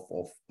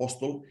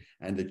Postel,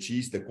 and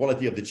the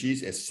quality of the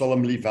cheese is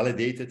solemnly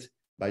validated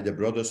by the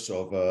brothers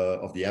of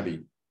the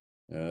Abbey.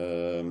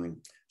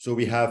 So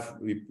we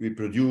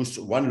produce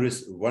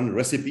one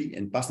recipe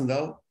in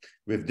Passendale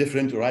with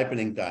different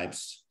ripening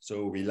types.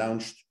 So we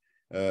launched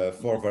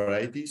 4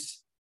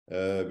 varieties,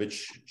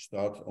 which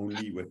start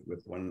only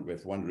with one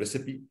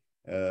recipe.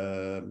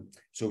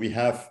 So we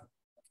have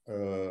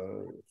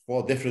 4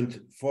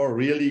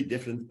 really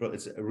different.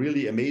 It's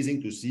really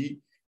amazing to see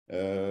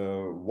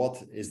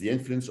what is the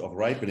influence of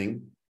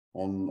ripening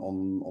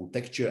on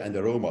texture and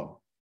aroma,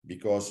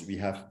 because we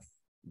have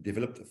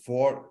developed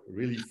 4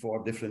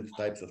 different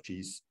types of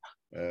cheese,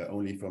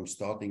 only from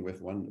starting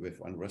with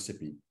one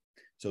recipe.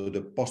 So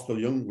the Postel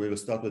Young, we will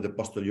start with the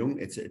Postel Young.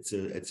 It's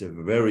a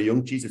very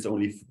young cheese. It's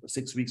only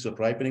 6 weeks of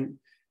ripening.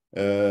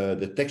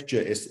 The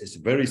texture is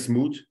very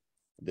smooth.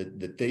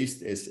 The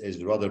taste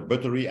is rather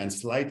buttery and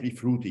slightly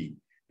fruity.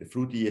 The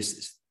fruity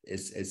is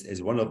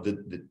one of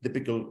the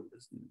typical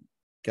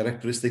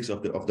characteristics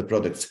of the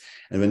products.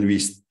 And when we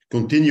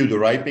continue the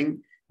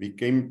ripening, we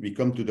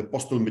come to the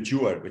Postel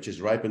Mature, which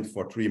is ripened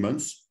for 3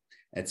 months.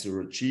 It's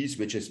a cheese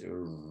which is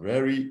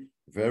very,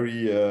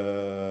 very,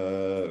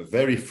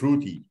 very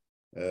fruity.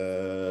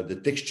 The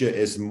texture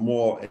is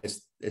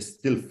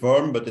still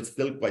firm, but it's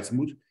still quite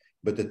smooth.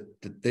 But the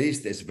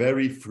taste is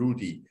very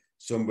fruity.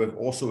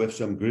 Also with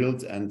some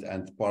grilled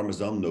and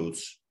Parmesan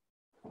notes.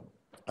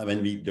 And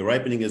when the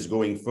ripening is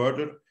going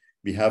further,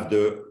 we have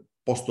the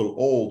Postel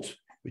Old,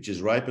 which is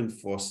ripened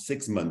for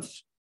 6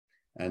 months,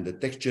 and the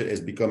texture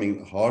is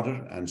becoming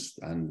harder and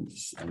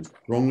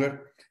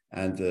stronger.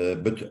 And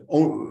but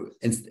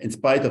in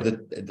spite of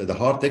the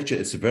hard texture,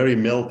 it's very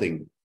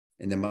melting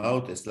in the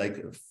mouth. It's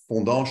like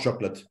fondant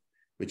chocolate,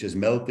 which is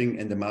melting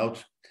in the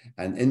mouth,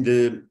 and in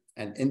the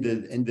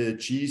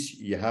cheese,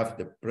 you have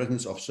the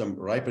presence of some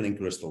ripening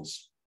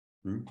crystals.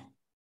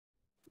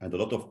 And a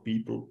lot of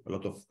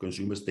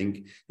consumers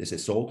think this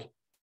is salt,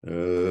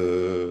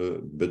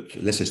 but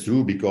this is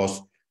true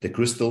because the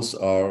crystals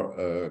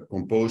are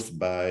composed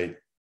by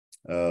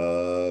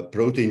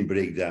protein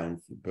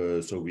breakdown.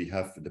 So we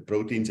have the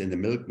proteins in the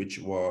milk which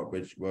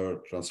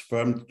were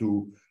transformed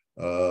to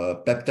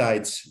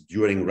peptides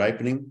during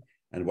ripening,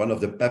 and one of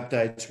the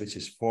peptides which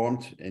is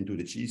formed into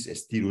the cheese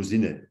is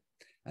tyrosine.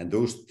 And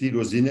those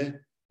tyrosine,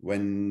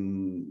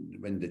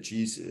 when the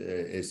cheese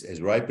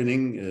is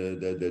ripening,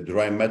 the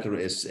dry matter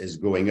is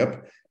going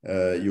up.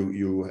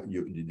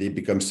 They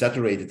become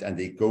saturated, and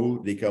they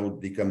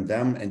come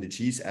down in the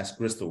cheese as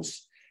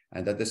crystals.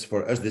 And that is,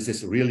 for us, this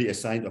is really a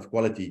sign of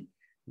quality.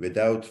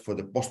 For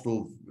the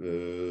Postel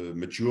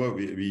Mature,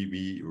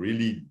 we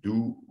really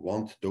do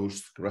want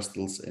those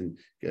crystals in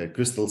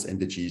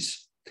the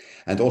cheese.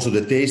 And also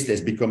the taste is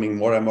becoming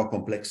more and more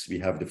complex. We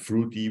have the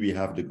fruity, we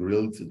have the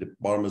grilled, the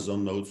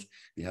Parmesan notes,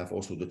 we have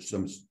also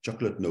some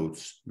chocolate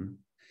notes. And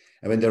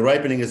when the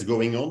ripening is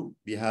going on,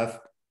 we have,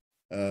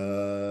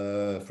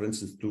 for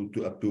instance,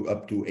 up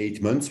to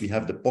 8 months, we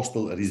have the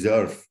Postel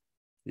Reserve.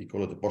 We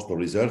call it the Postel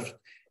Reserve.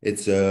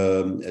 It's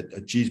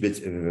a cheese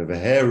with a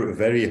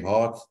very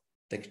hard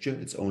texture.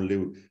 It's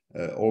only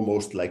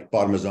almost like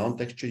Parmesan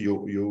texture.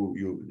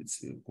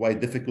 It's quite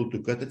difficult to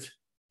cut it.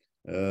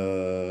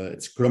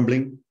 It's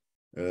crumbling,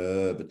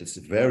 but it's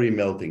very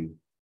melting,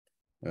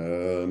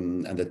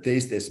 and the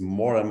taste is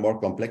more and more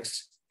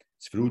complex.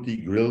 It's fruity,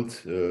 grilled,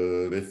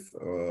 with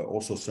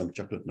also some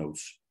chocolate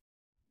notes.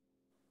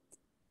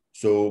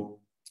 So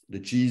the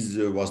cheese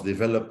was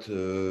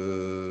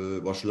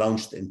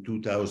launched in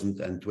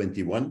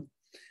 2021,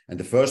 and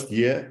the first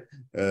year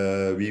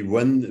we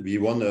won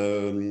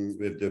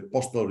with the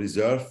Postel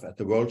Reserve at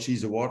the World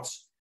Cheese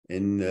Awards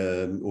in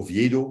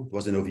Oviedo. It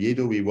was in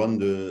Oviedo. We won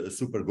the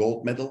Super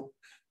Gold medal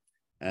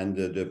and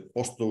the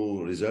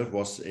postal reserve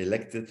was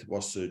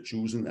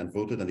chosen and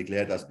voted and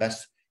declared as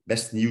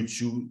best new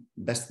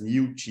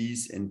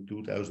cheese in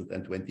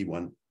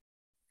 2021.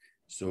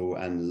 So,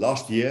 and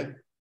last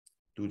year,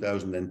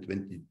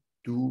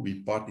 2022,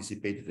 we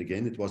participated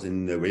again. It was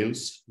in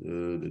Wales,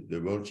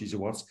 the World Cheese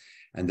Awards,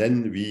 and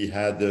then we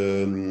had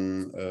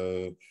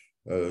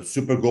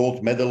super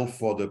gold medal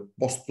for the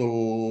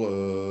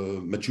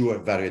postal mature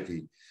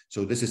variety.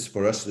 So this is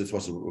for us. This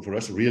was for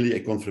us really a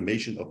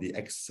confirmation of the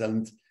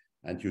excellent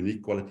and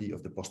unique quality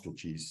of the postal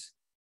cheese.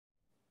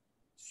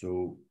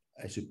 So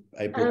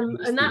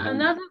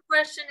another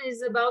question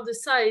is about the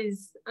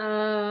size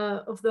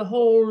of the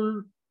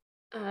whole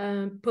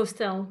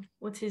postel.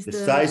 What is the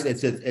size?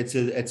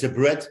 It's a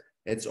bread.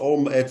 It's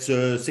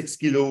 6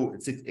 kilo.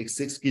 It's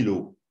 6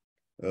 kilo.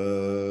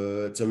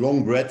 It's a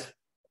long bread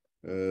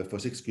for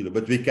 6 kilo.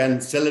 But we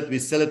can sell it. We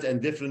sell it in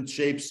different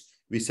shapes.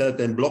 We sell it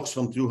in blocks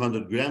from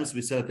 200 grams.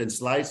 We sell it in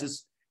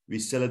slices. We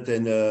sell it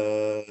in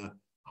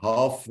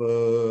half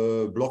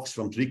blocks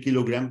from 3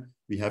 kilograms.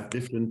 We have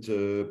different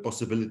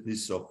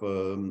possibilities of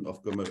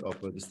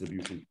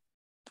distribution.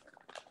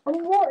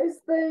 And what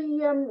is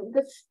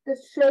the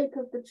shape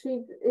of the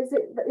cheese?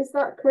 Is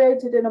that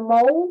created in a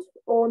mold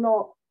or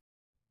not?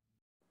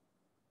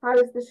 How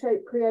is the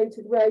shape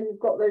created where you've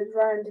got those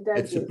rounded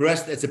edges?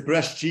 It's a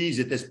pressed cheese.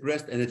 It is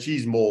pressed in a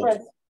cheese mold.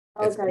 Pressed.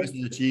 Okay. It's pressed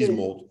in a cheese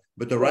mold.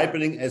 But the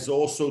ripening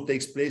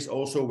takes place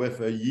also with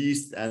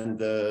yeast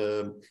and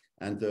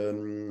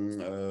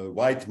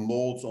white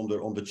molds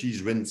on the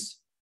cheese rinds.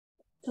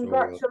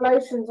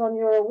 Congratulations on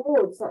your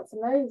awards. That's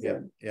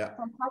amazing. Yeah.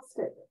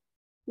 Fantastic.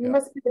 You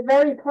must be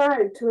very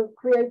proud to have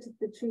created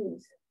the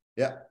cheese.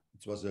 Yeah,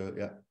 it was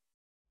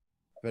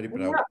very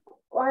proud.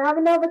 I have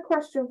another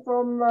question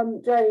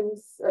from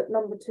James at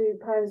number 2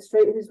 Pound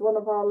Street, who's one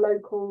of our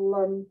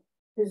local,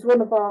 who's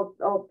one of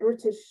our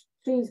British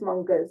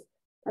cheesemongers.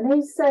 And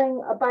he's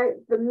saying about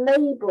the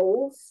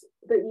labels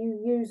that you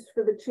used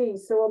for the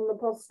cheese. So on the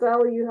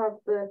postel, you have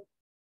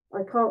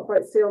I can't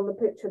quite see on the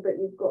picture, but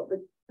you've got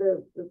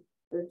the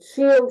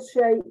shield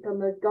shape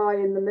and the guy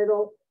in the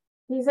middle.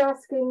 He's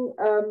asking,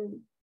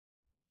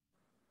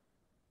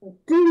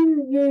 do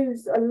you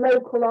use a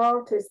local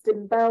artist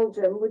in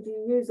Belgium? Would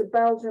you use a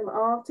Belgian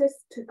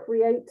artist to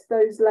create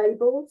those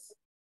labels?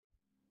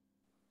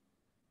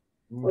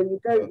 Or you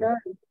don't know?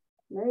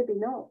 Maybe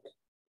not.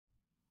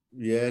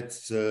 Yeah,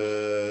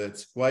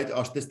 it's quite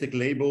artistic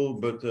label,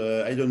 but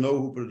I don't know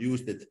who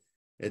produced it.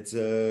 It's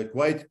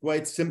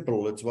quite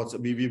simple. It's what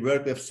we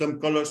work with some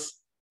colors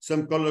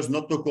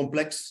not too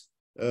complex,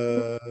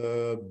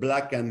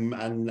 black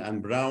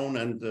and brown,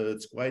 and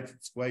it's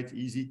quite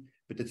easy.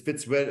 But it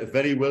fits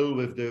very well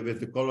with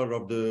the color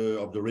of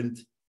the rind.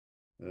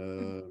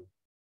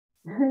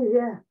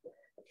 Yeah.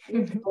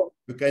 You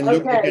can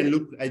look. You can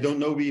look. I don't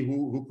know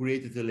who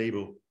created the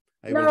label.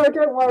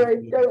 Don't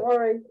worry. Don't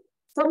worry.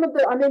 Some of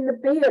the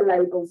beer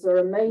labels are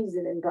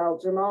amazing in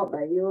Belgium, aren't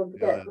they? You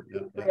get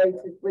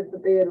creative with the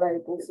beer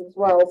labels as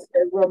well.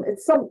 So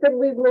it's something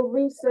we will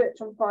research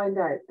and find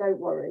out. Don't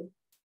worry.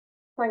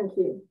 Thank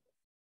you.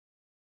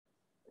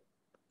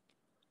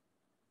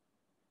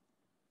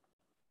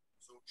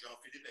 So,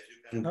 Jean-Philippe,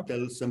 if you can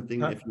tell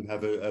something, if you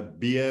have a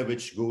beer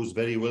which goes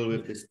very well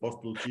with this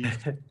postal cheese,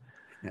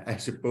 I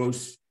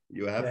suppose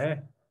you have. Yeah.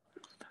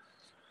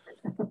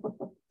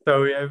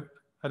 So we have.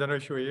 I don't know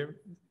if you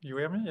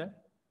hear me. Yeah.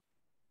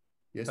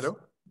 Yes. Hello?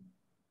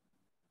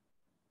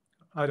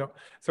 I don't.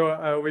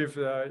 So with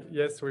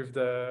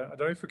the, I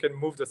don't know if you can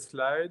move the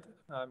slide.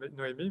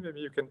 Noemi,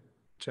 maybe you can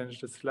change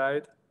the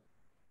slide.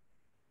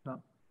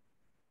 No.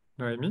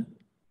 Noemi?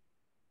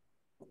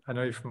 I don't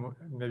know if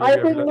maybe. I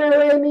think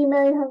Noemi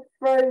may have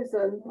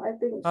frozen. I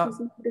think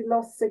she's maybe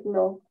lost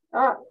signal.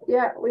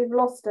 Yeah, we've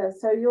lost her.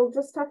 So you'll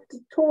just have to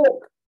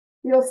talk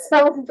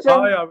yourself.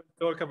 I will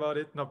talk about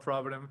it, no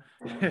problem.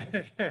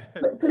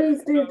 But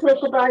please do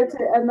talk about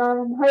it, and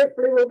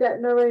hopefully we'll get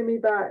Noemi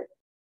back.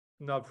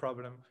 No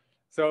problem.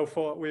 So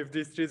with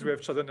this cheese, we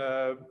have chosen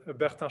a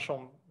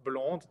Bertinchamps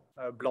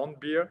blonde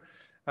beer.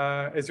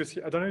 As you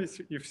see, I don't know if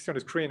you see on the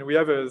screen, we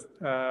have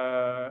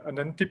an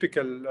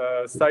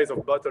untypical size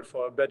of bottle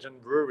for a Belgian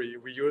brewery.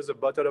 We use a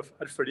bottle of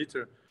half a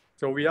liter.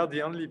 So we are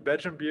the only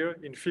Belgian beer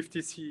in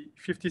 50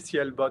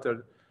 cl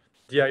bottle.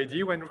 The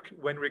idea when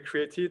we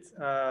created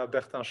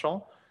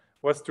Bertinchamps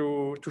was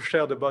to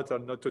share the bottle,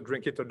 not to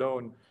drink it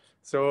alone.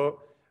 So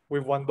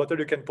with one bottle,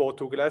 you can pour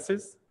 2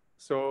 glasses.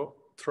 So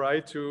try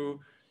to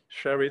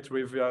share it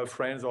with your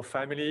friends or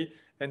family.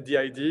 And the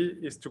idea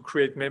is to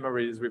create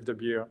memories with the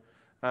beer.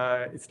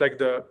 It's like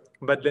the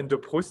Madeleine de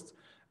Proust.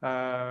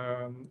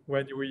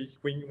 When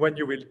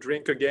you will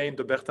drink again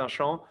the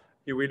Bertinchamps,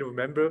 you will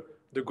remember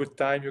the good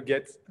time you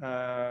get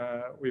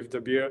with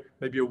the beer,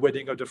 maybe a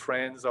wedding of the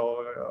friends,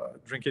 or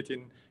drink it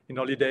in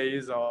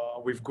holidays,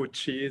 or with good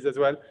cheese as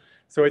well.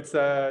 So it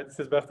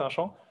says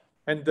Bertinchamps,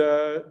 and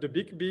the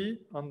big B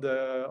on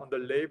the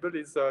label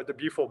is the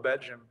B for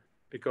Belgium,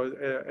 because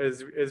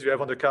as you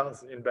have on the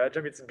cars in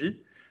Belgium, it's B,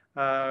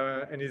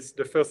 and it's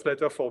the first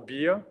letter for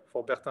beer,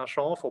 for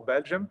Bertinchamps, for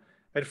Belgium,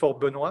 and for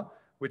Benoit.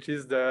 which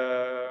is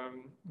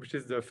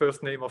the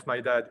first name of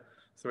my dad.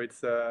 So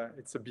it's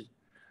a B.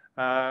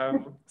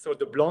 So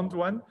the blonde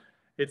one,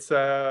 it's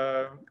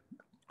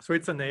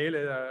an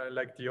ale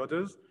like the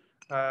others.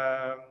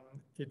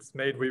 It's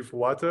made with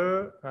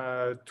water,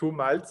 2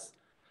 malts,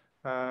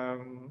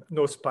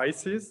 no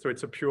spices, so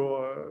it's a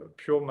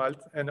pure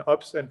malt, and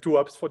hops, and 2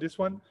 hops for this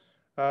one.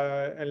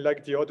 And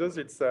like the others,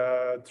 it's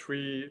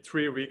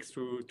 3 weeks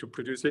to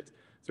produce it.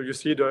 So you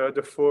see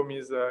the foam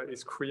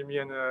is creamy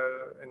and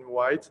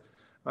white.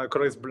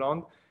 Color is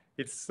blonde.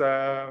 It's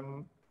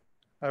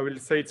I will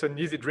say it's an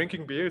easy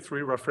drinking beer. It's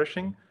really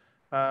refreshing,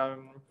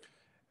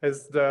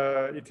 as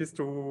it is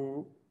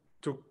to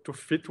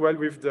fit well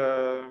with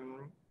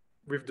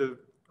the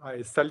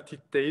salty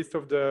taste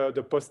of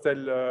the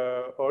Postel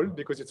old,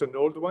 because it's an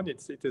old one.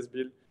 It is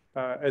built,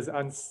 as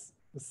Hans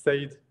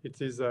said,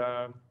 it's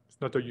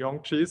not a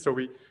young cheese, so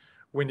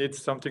we need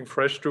something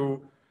fresh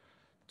to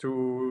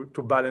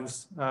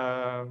balance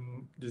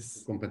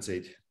this.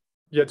 Compensate.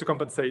 Yeah, to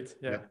compensate.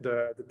 Yeah,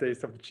 the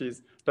taste of the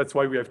cheese. That's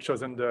why we have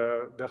chosen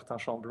the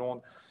Bertinchamps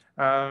blonde.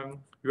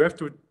 You have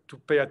to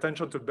pay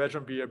attention to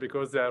Belgian beer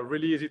because they are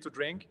really easy to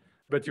drink,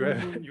 but you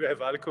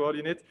have alcohol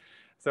in it.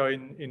 So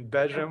in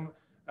Belgium,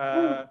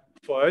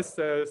 for us,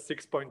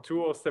 6.2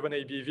 or 7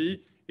 ABV,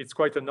 it's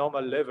quite a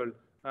normal level.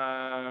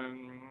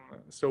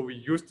 So we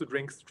used to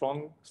drink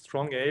strong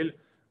ale,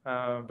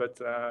 but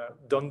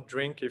don't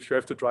drink if you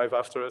have to drive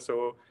after.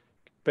 So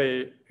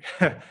pay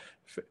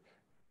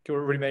to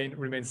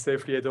remain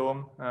safely at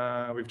home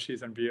with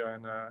cheese and beer,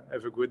 and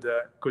have a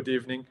good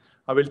evening.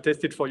 I will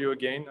test it for you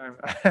again.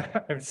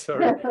 I'm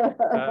sorry.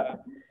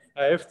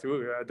 I have to.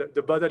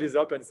 The bottle is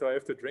open, so I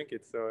have to drink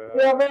it. So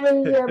yeah,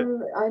 very.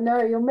 I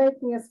know you're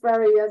making us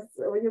very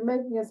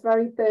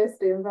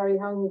thirsty and very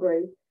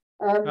hungry.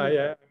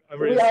 Yeah, I'm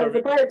really sorry. I was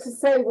about to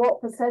say,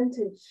 what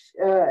percentage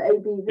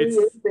ABV is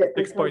it?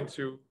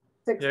 6.2.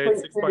 6.2. Yeah,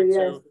 it's 6.2.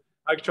 Yes.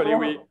 Actually,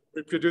 we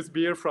produce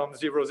beer from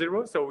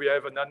 0.0, so we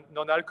have a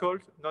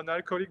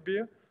non-alcoholic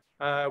beer,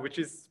 which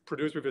is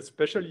produced with a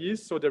special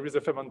yeast. So there is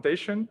a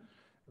fermentation,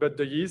 but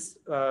the yeast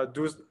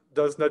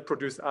does not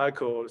produce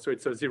alcohol, so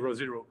it's a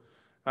 0.0.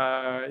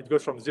 It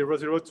goes from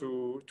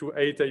 0.0 to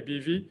 8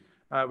 ABV,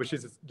 which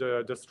is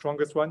the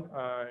strongest one.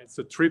 It's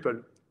a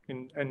triple.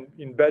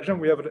 In Belgium,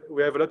 we have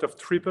a lot of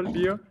triple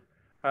beer.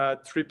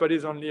 Triple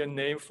is only a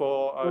name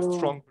for a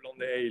strong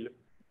blonde ale.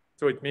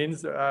 So it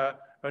means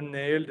an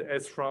ale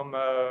as from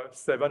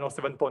 7 or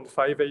 7.5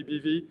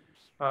 ABV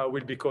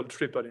will be called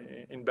triple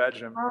in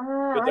Belgium.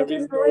 I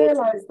didn't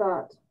realize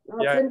that.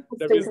 That's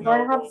interesting, because I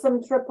have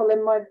some triple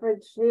in my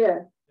fridge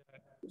here.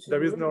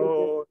 There is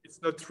no,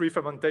 it's not tree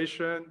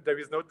fermentation. There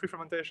is no tree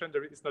fermentation.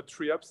 There is not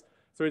tree hops.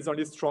 So it's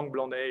only strong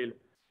blonde ale.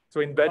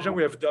 So in Belgium,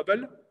 we have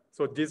double.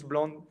 So this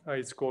blonde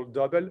is called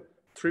double,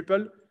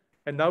 triple.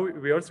 And now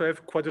we also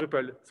have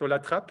quadruple. So La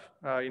Trappe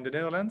in the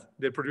Netherlands,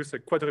 they produce a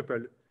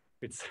quadruple.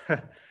 It's,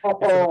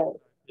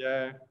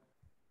 yeah.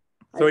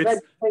 So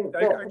it's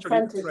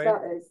actually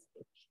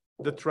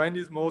the trend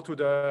is more to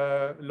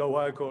the low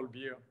alcohol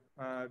beer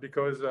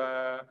because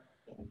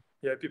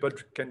yeah, people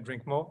can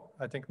drink more.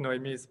 I think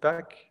Noemi is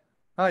back.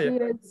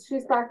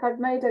 She's back. I've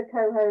made her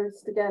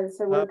co-host again,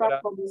 so we're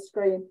back on the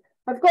screen.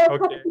 I've got a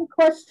couple of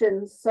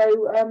questions. So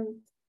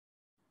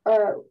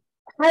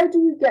how do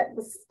you get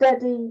the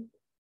steady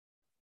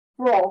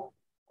froth,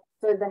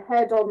 so the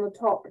head on the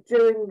top,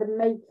 during the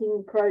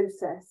making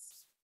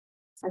process?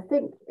 I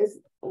think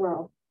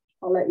well,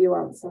 I'll let you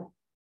answer.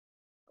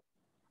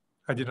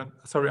 I didn't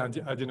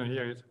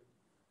hear it.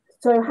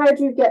 So how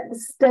do you get the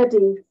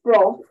steady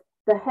froth,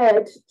 the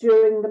head,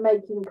 during the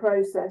making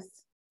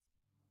process?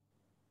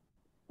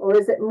 Or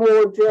is it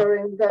more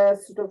during the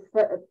sort of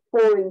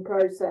pouring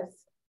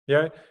process?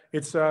 Yeah,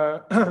 it's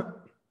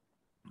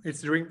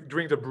it's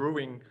during the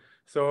brewing.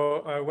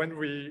 So when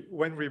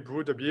we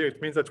brew the beer,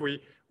 it means that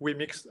we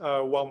mix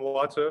warm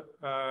water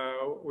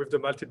with the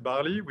malted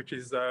barley, which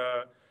is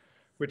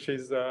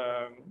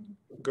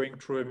going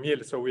through a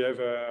mill. So we have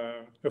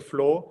a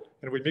floor,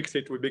 and we mix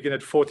it. We begin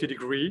at 40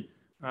 degrees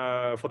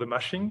for the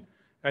mashing,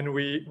 and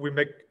we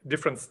make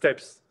different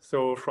steps.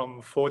 So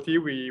from 40,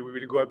 we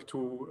will go up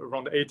to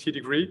around 80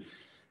 degrees,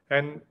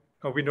 and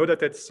we know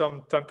that at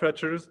some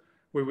temperatures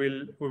we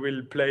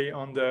will play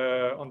on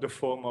the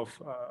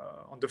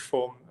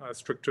foam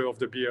structure of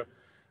the beer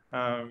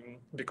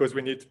because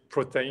we need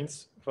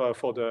proteins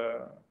for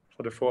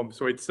the foam.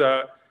 So it's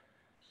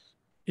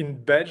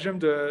in Belgium,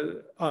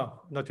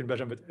 not in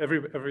Belgium, but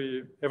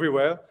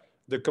everywhere,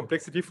 the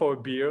complexity for a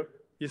beer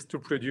is to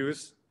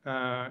produce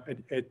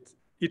at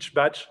each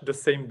batch the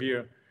same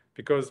beer,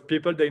 because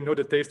people, they know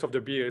the taste of the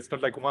beer. It's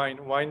not like wine.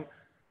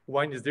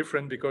 Wine is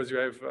different because you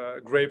have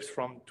grapes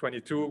from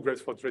 22,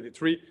 grapes for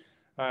 23.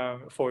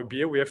 For a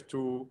beer, we have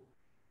to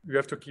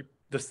keep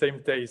the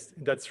same taste.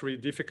 That's really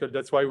difficult.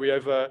 That's why we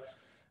have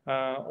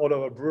all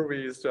our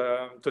breweries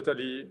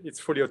it's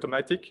fully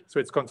automatic, so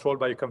it's controlled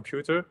by a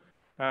computer,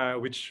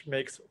 which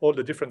makes all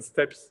the different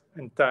steps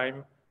and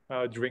time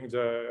during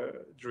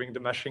the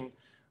mashing.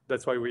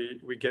 That's why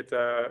we get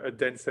a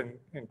dense and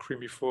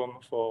creamy foam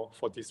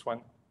for this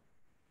one.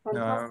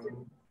 Fantastic.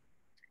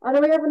 And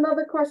we have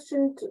another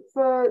question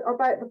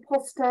about the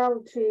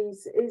Postel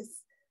cheese.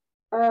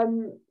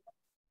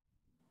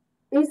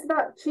 Is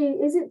that cheese,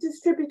 is it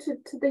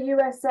distributed to the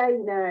USA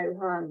now,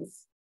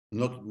 Hans?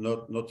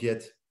 Not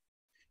yet.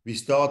 We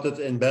started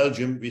in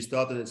Belgium.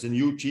 It's a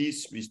new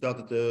cheese.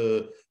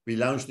 We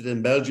launched it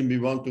in Belgium. We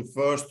want to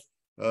first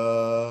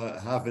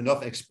have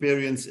enough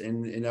experience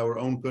in our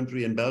own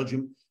country in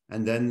Belgium.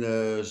 And then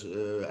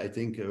I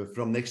think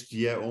from next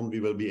year on, we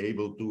will be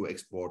able to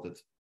export it.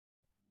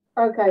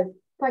 Okay,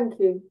 thank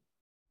you.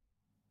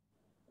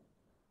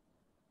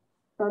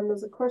 And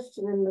there's a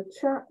question in the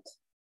chat.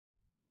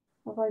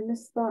 Have I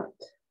missed that?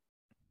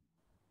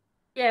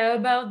 Yeah,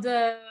 about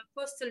the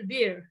Postel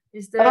beer.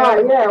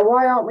 Yeah,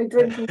 why aren't we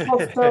drinking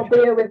Postel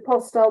beer with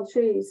Postel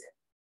cheese?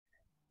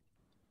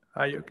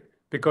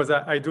 Because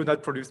I do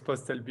not produce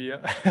Postel beer.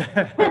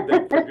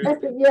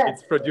 Yeah.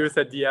 It's produced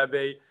at the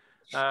Abbey.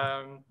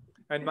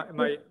 And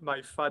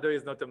my father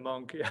is not a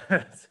monk,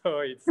 so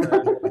it's...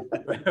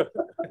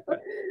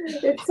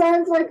 It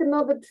sounds like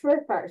another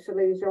trip,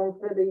 actually,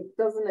 Jean-Philippe,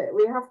 doesn't it?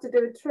 We have to do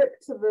a trip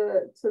to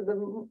the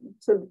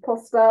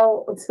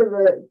Postel, to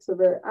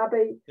the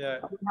Abbey. Yeah.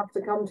 And we have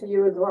to come to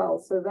you as well.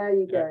 So there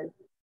you go.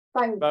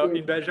 Thank you.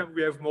 In Belgium,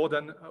 we have more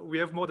than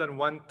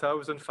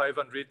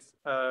 1,500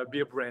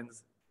 beer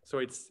brands. So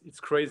it's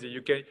crazy.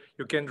 You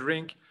can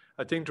drink,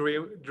 I think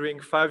during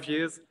 5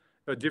 years,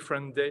 a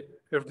different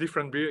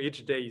beer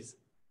each days.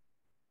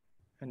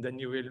 And then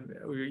you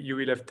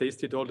will have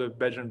tasted all the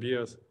Belgian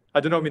beers. I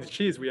don't know how many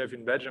cheese we have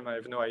in Belgium. I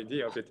have no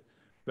idea of it,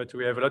 but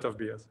we have a lot of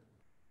beers.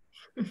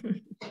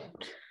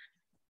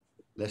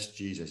 Less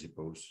cheese, I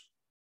suppose.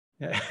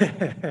 Yeah,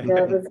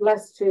 there's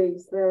less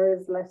cheese. There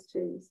is less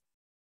cheese.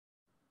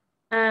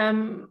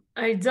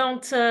 I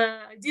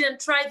didn't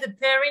try the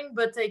pairing,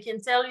 but I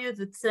can tell you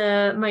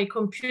that my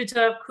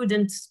computer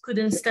couldn't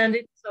stand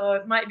it, so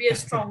it might be a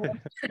strong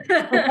one.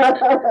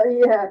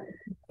 Yeah,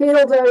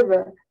 healed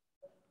over.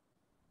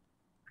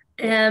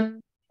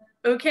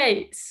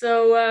 Okay,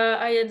 so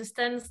I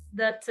understand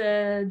that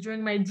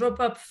during my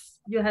drop-off,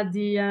 you had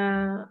the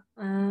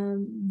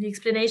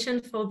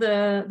explanation for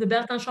the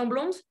Bertinchamps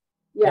blonde.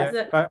 Yes.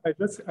 Yeah,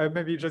 I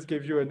maybe just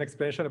gave you an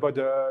explanation about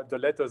the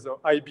letters.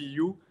 So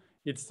IBU,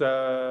 it's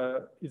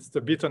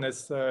the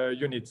bitterness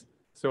unit.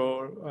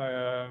 So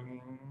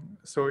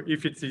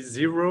if it is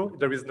 0,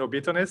 there is no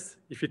bitterness.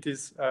 If it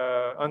is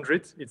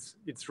 100,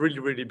 it's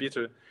really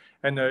bitter.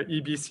 And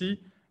EBC,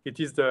 it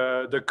is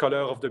the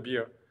color of the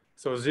beer.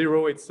 So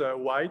 0, it's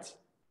white,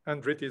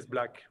 100 is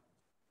black.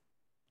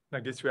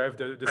 Like this, you have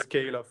the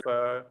scale of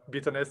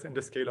bitterness and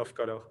the scale of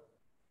color.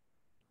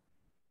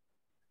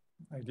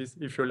 Like this,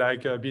 if you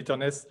like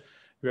bitterness,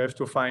 you have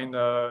to find,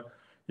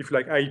 if you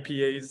like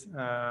IPAs,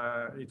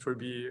 it will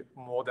be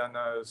more than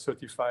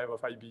 35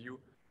 of IBU.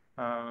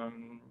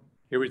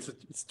 Here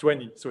it's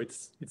 20, so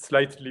it's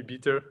slightly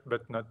bitter,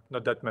 but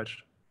not that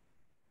much.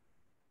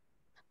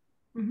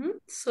 Mm-hmm.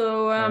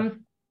 So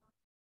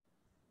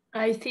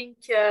I think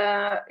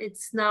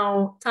it's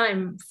now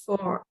time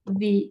for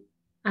the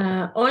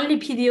only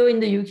PDO in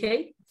the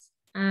UK.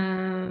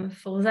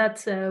 For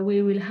that,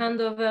 we will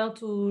hand over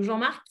to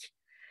Jean-Marc.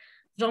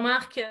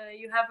 Jean-Marc,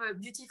 you have a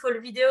beautiful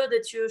video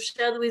that you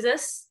shared with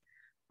us.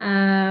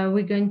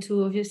 We're going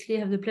to obviously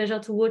have the pleasure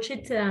to watch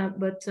it,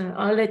 but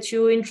I'll let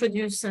you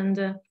introduce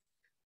and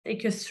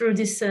take us through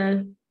this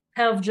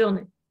health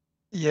journey.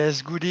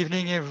 Yes, good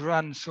evening,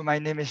 everyone. So my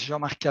name is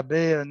Jean-Marc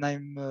Cabay, and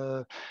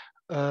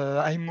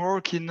I'm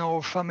working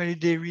now family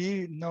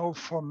dairy now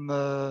from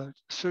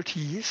 30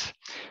 years.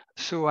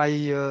 So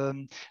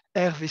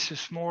Herve is a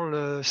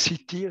small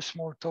city, a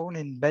small town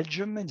in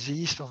Belgium, in the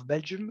east of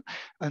Belgium,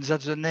 and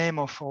that's the name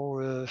of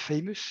our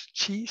famous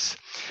cheese.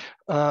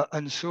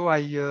 And so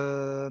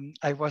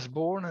I was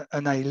born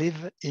and I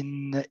live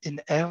in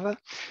Herve.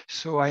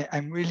 So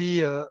I'm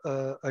really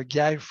a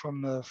guy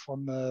from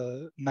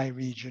my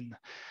region.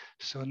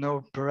 So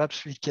now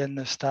perhaps we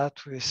can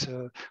start with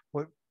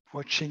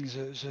watching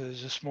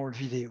the small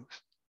videos.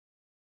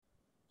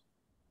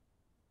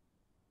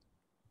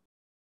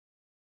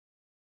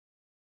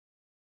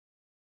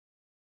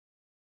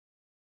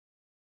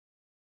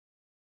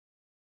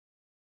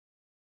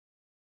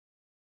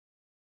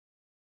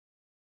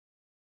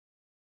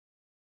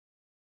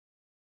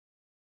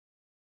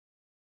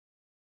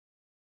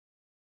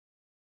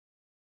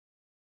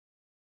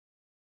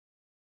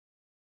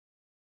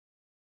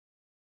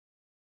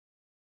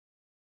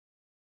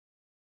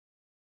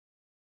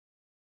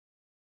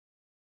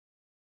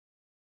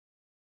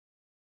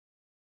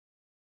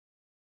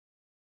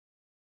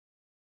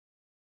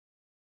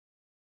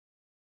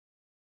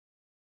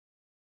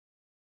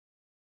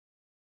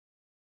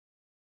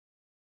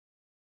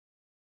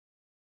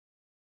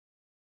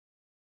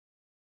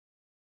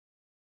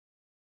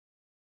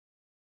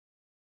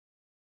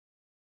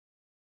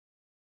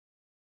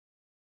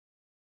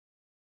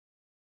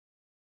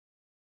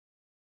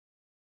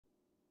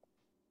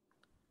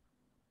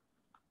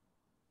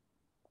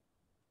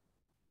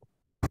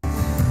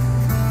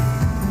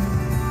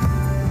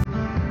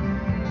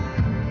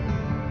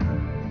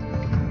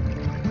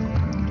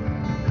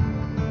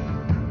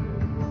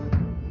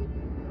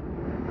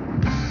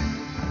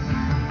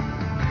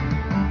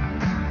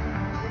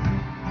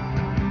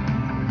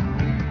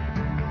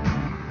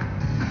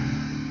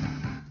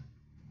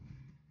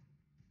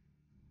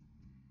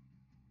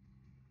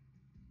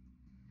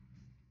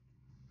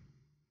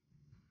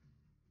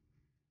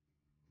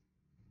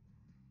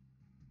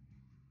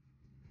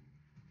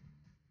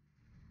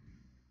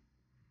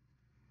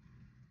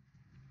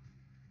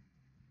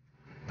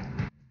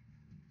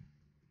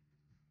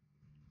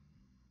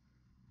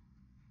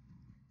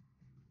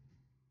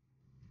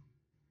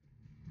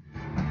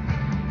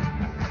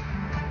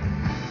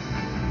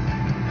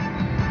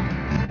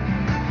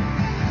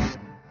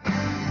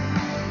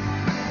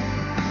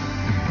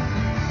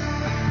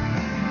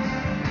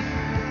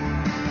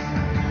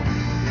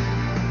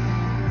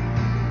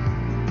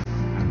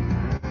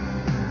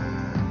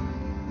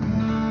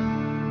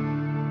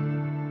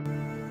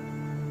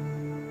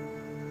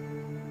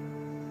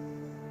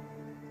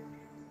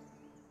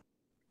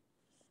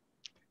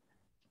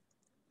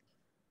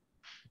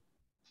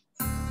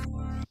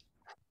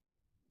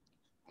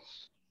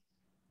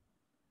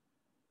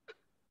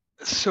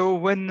 So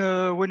when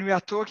we are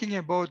talking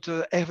about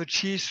Herve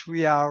cheese,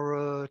 we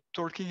are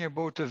talking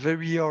about a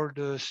very old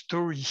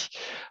story.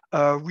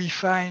 We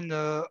find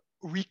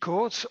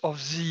records of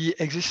the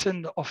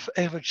existence of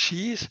Herve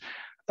cheese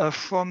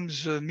from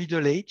the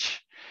Middle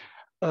Age.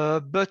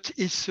 But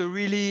it's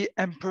really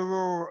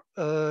Emperor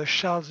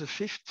Charles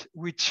V,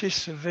 which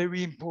is a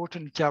very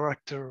important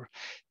character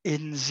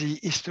in the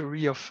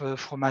history of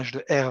fromage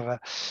de Herve.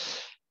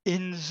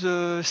 In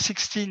the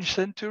 16th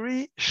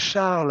century,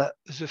 Charles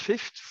V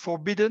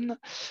forbidden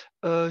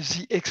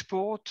the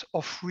export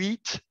of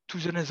wheat to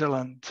the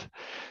Netherlands.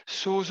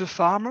 So the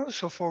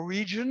farmers of our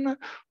region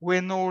were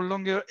no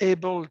longer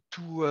able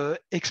to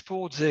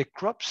export their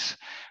crops,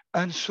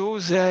 and so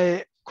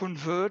they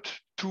convert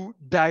to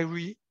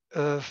dairy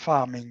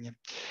farming.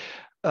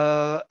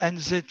 And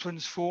they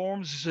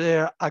transform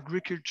their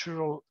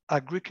agricultural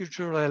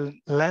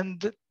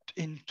land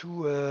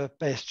into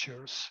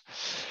pastures.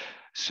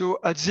 So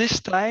at this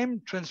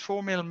time,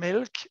 transformed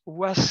milk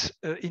was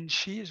in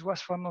cheese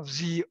was one of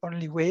the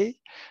only way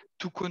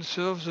to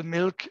conserve the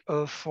milk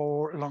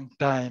for a long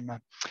time.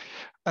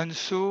 And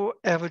so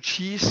Herve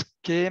cheese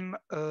became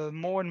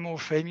more and more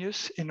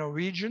famous in our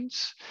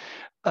regions,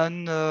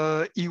 and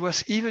it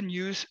was even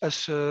used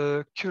as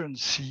a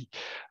currency.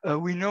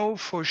 We know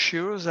for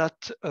sure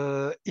that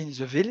in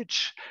the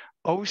village,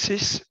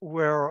 houses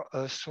were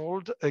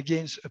sold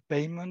against a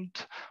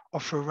payment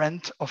of a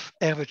rent of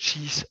Herve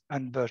cheese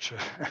and butter.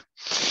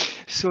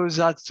 So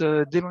that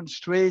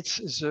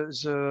demonstrates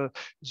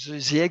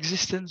the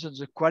existence and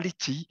the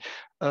quality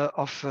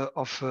of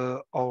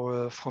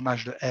our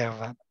fromage de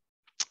Herve.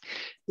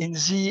 In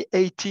the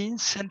 18th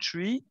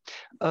century,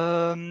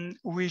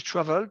 we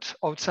traveled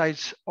outside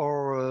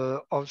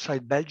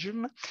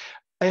Belgium.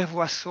 Herve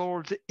was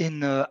sold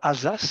in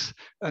Alsace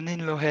and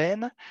in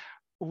Lorraine,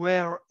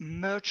 where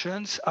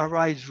merchants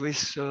arrived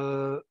with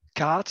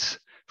carts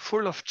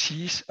full of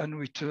cheese and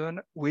return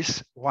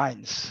with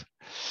wines.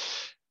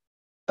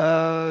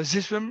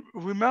 This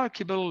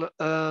remarkable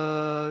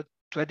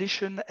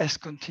tradition has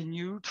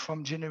continued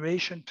from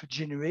generation to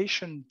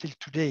generation till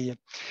today.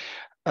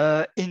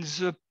 In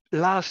the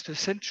last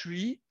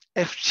century,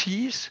 Herve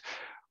cheese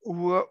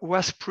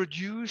was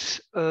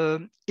produced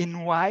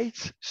in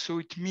white, so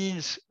it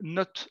means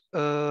not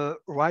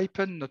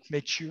ripened, not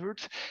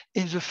matured,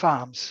 in the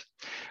farms.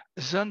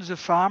 Then the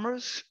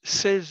farmers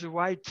sell the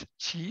white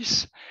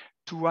cheese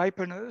to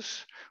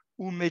ripeners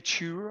who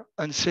mature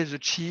and sell the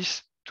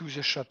cheese to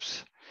the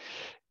shops.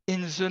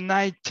 In the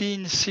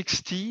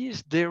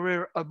 1960s, there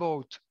were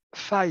about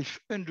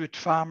 500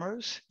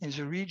 farmers in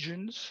the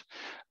regions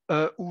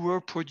who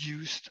were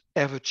produced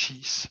Herve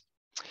cheese.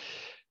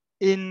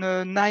 In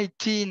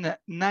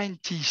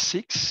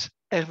 1996,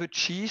 Herve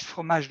cheese,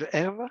 fromage de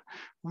Herve,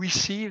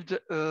 received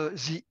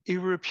the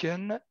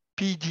European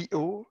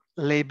PDO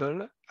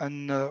label,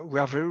 and we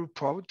are very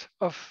proud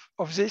of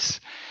this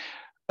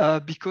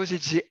because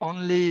it's the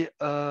only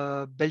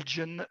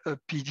Belgian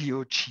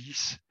PDO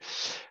cheese.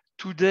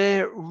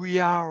 Today we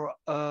are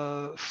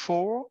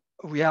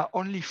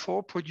only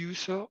 4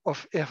 producers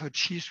of Herve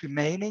cheese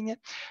remaining,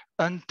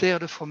 and Terre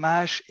de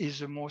Fromages is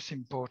the most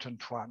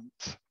important one.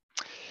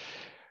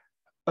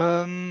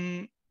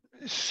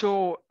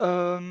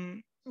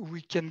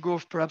 We can go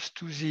perhaps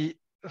to the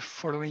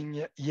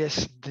following.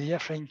 Yes, dear,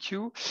 thank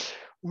you.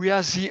 We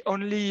are the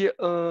only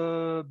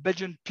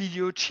Belgian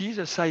PDO cheese,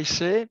 as I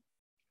say.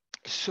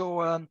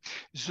 So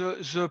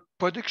the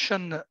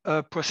production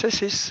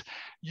processes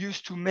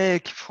used to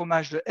make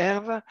fromage de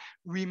Herve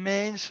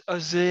remains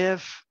as they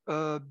have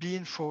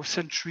been for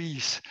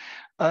centuries.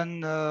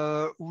 And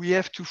we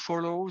have to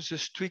follow the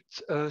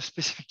strict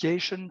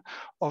specification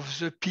of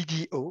the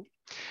PDO.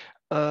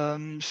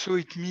 So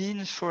it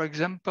means, for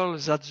example,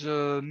 that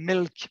the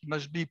milk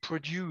must be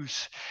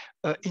produced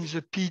in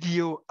the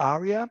PDO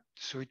area.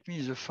 So it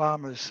means the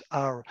farmers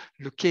are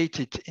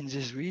located in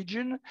this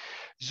region.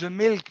 The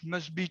milk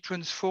must be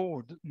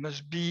transformed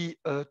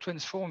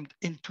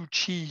into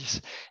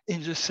cheese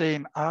in the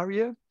same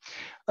area.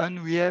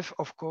 And we have,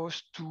 of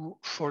course, to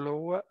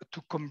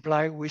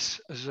comply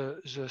with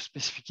the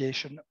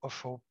specification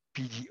of our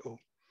PDO.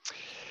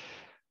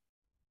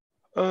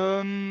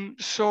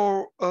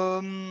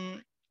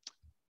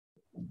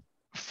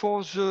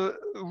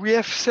 We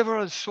have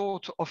several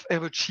sorts of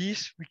Herve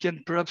cheese. We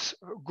can perhaps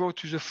go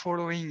to the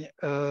following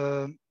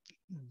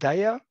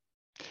dia.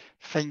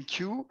 Thank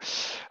you.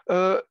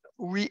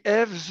 We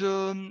have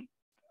the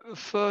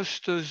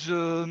first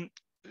the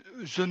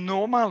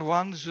normal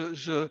one,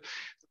 the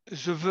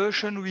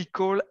version we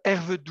call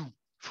Herve doux,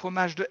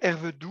 fromage de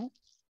Herve doux.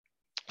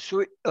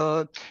 So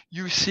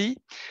you see,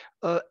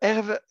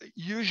 Herve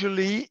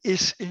usually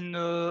is in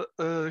a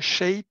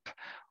shape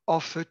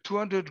of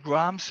 200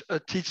 grams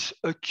at its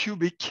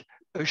cubic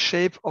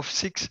shape of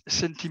 6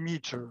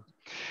 centimeters.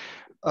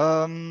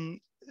 The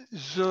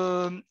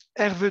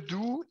Herve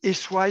doux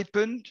is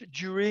ripened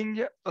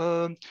during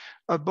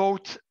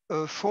about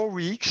 4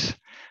 weeks,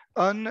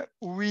 and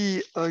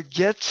we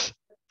get,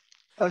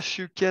 as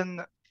you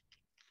can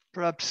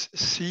perhaps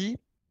see,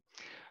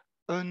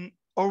 an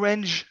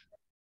orange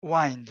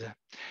wine.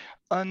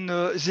 And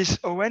this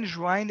orange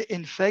wine,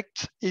 in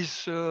fact,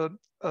 is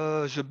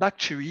the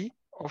bacteria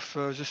of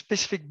the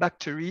specific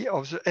bacteria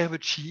of the Herve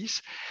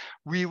cheese.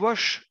 We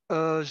wash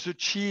the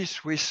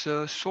cheese with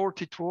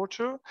salted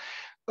water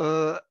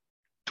 2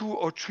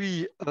 or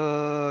 3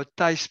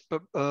 times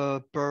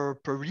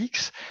per week,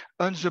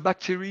 and the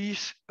bacteria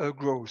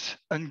grows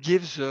and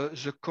gives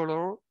the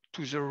color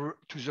to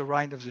the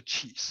rind of the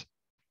cheese.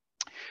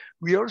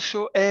 We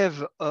also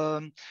have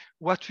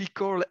what we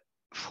call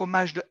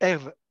fromage de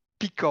herve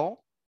piquant,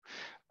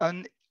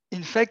 and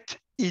in fact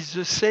is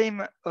the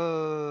same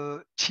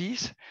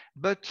cheese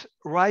but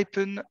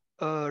ripened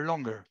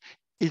longer.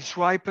 It's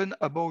ripened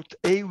about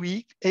 8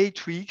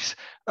 weeks,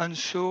 and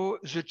so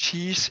the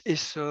cheese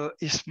is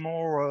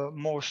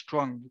more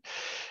strong,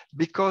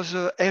 because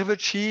Herve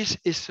cheese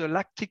is a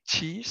lactic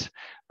cheese,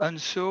 and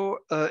so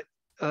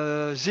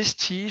this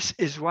cheese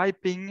is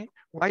ripening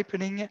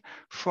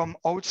from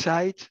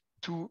outside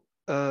to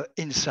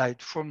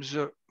inside, from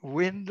the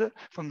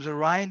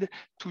rind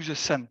to the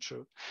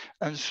center.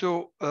 And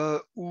so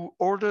who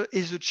older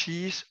is the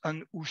cheese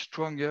and who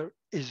stronger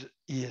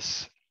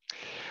is.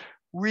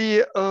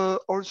 We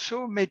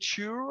also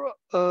mature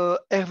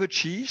Herve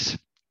cheese,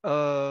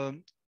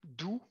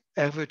 doux,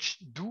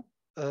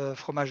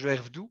 fromage de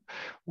herve doux,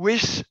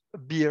 with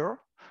beer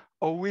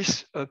or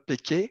with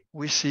Péquet,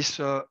 which is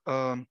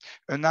an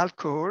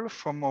alcohol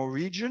from our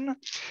region.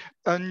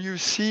 And you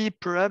see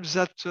perhaps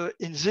that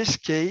in this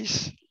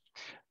case,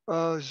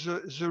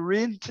 the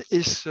rind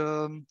is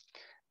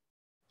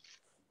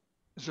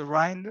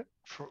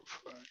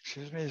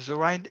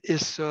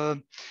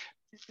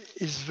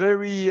is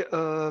very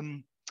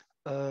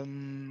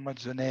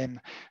what's the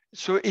name?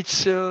 So it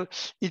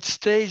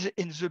stays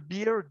in the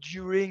beer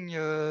during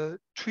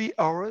 3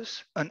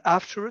 hours, and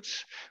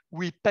afterwards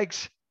we peg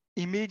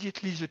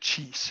immediately the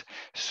cheese.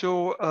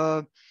 So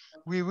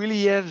we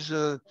really have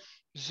the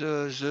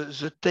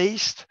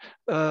taste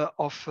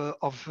of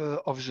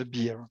the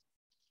beer.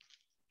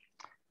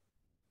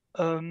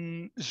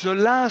 The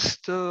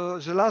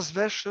last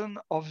version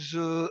of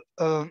the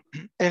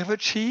Herve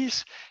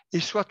cheese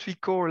is what we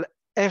call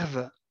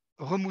Herve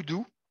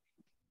Remoudou,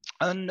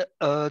 and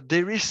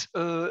there is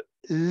a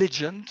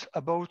legend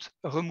about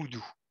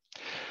Remoudou.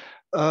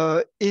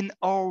 In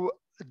our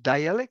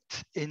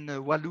dialect,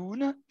 in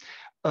Walloon,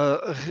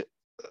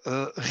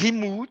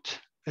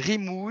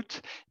 Remoud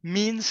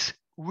means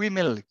we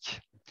milk.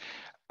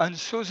 And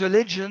so the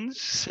legend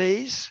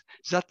says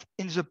that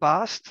in the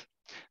past,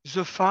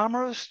 the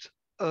farmers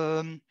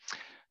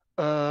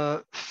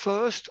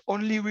first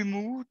only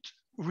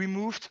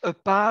removed a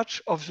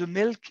part of the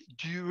milk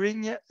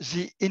during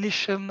the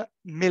initial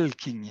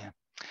milking.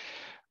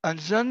 And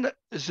then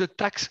the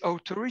tax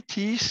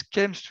authorities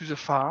came to the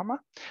farm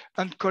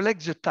and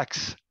collect the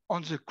tax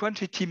on the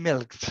quantity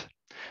milked.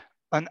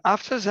 And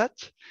after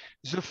that,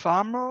 the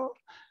farmer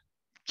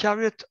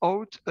carried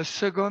out a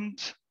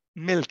second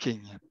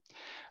milking.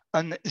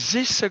 And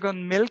this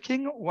second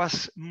milking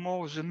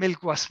the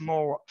milk was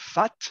more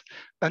fat,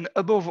 and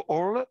above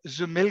all,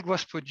 the milk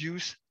was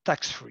produced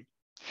tax-free.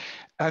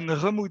 And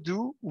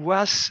Remoudou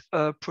was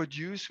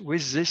produced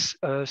with this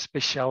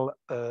special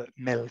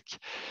milk.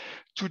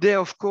 Today,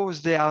 of course,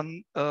 there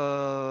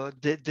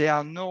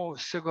are no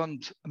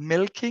second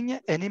milking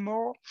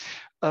anymore.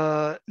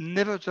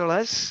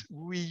 Nevertheless,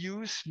 we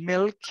use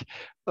milk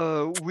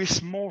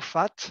with more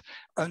fat,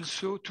 and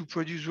so to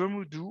produce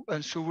Remoudou,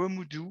 and so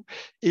Remoudou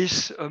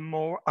is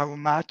more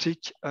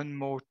aromatic and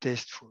more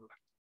tasteful.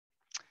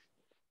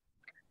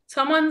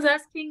 Someone's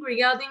asking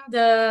regarding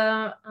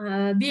the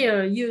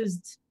beer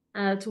used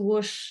to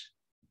wash.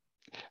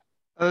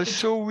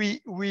 So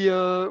we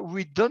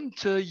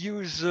don't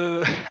use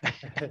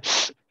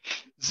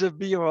the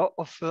beer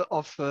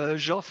of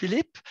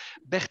Jean-Philippe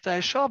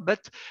Bertinchamps,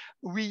 but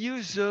we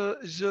use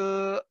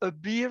the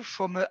beer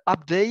from an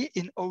abbey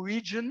in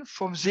origin,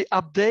 from the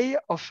abbey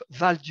of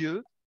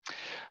Val-Dieu.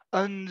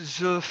 And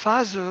the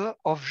father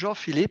of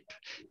Jean-Philippe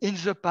in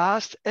the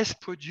past has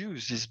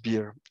produced this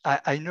beer.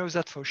 I know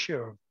that for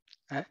sure.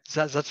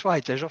 That's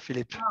right,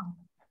 Jean-Philippe.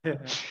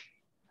 Yeah.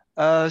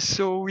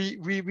 So we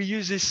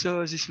use this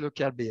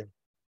local beer.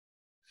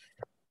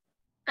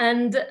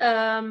 And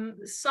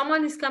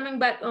someone is coming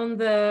back on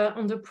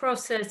the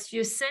process.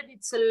 You said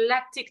it's a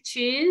lactic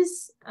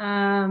cheese.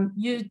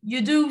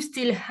 You do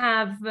still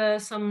have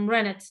some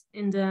rennet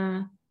in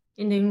the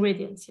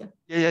ingredients, yeah?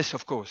 Yes,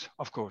 of course.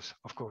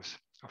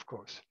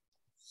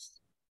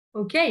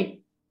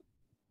 Okay.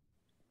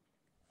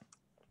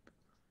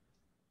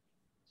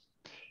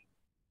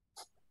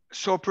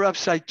 So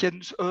perhaps I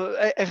can.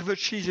 Herve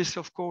cheese is,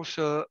 of course,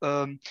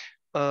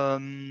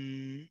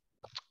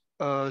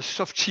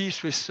 soft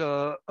cheese with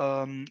a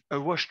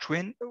washed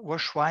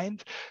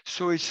rind.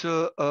 So it's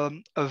a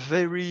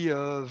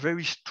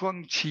very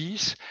strong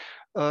cheese.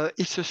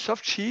 It's a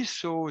soft cheese,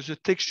 so the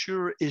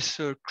texture is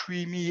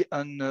creamy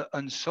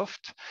and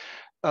soft,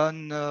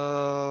 and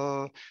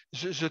the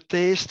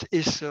taste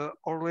is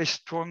always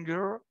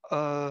stronger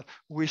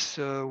with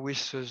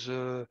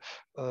the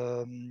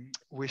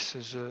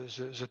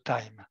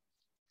time.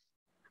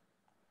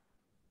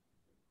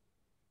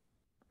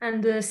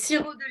 And the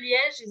sirop de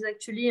Liège is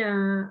actually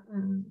a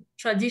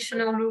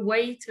traditional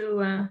way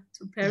to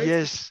pair it.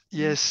 Yes,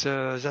 yes,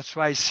 that's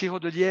right.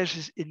 Sirop de Liège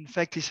is, in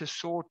fact, is a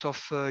sort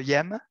of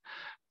yam.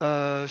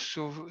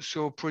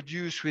 So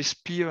produced with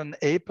pear and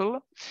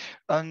apple,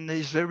 and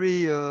is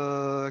very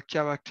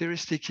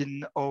characteristic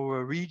in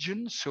our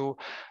region. So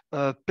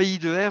Pays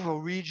de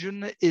Herve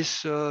region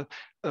is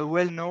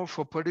well known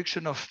for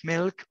production of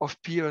milk of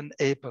pear and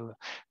apple.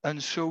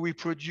 And so we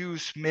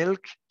produce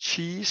milk,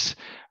 cheese,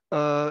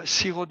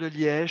 sirop de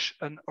Liège,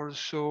 and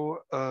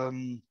also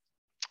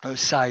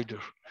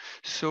cider.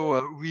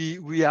 So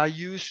we are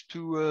used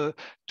to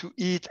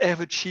eat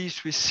Herve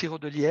cheese with sirop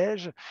de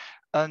Liège,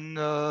 and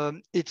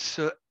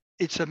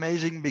it's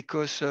amazing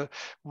because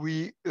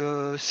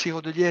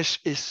sirop de Liège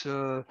is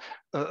a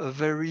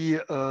very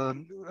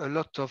a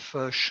lot of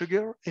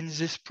sugar in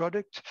this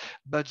product,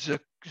 but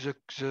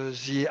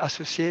the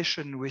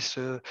association with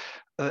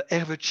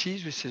Herve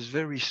cheese, which is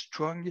very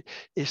strong,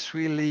 is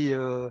really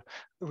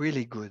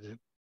really good.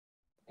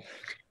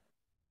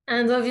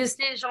 And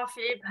obviously,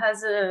 Jean-Philippe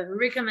has a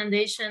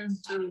recommendation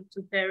to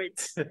pair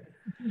it.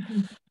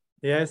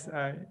 Yes,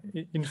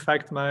 in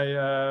fact,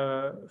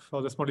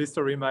 for the small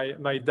history,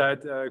 my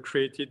dad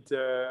created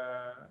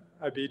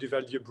Abbaye du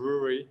Val-Dieu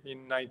Brewery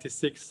in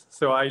 '96.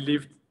 So I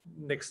lived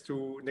next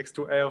to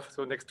Herve,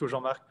 so next to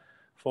Jean-Marc,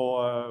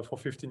 for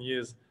 15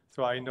 years.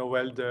 So I know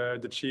well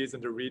the cheese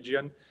and the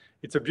region.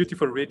 It's a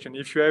beautiful region.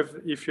 If you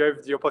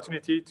have the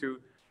opportunity to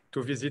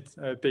visit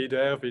Pays de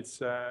Herve,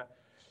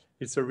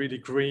 it's a really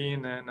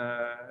green, and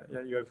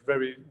yeah, you have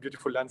very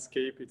beautiful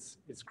landscape.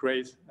 It's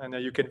great, and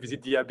you can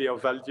visit the Abbey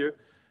of Val-Dieu.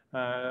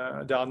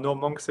 There are no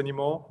monks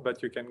anymore,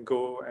 but you can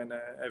go and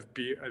have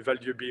beer,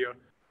 Val-Dieu beer.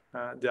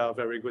 They are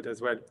very good as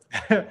well.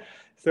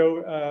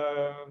 So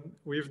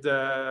with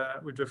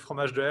the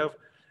fromage de Herve,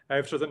 I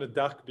have chosen a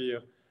dark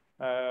beer.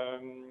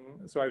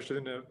 So I've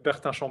chosen a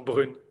Bertinchamps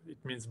brun.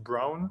 It means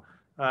brown.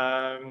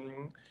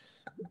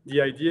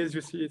 The idea, as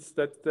you see, it's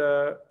that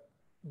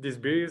this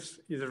beer is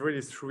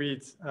really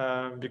sweet,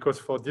 because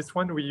for this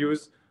one we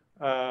use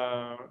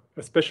a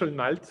special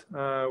malt,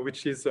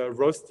 which is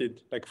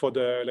roasted, like for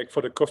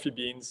the coffee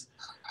beans.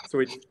 So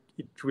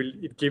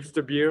it gives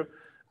the beer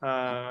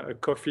a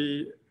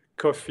coffee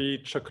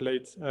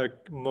chocolate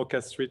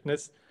mocha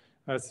sweetness.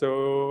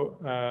 So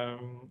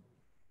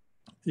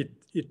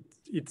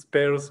it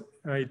pairs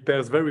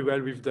very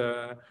well with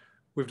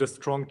the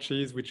strong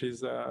cheese, which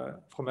is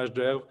fromage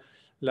de Herve.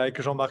 Like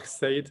Jean-Marc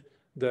said,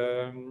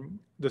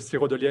 the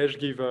sirop de Liège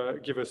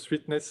give a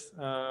sweetness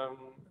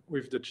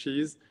with the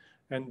cheese,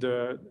 and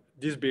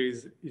this beer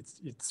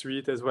it's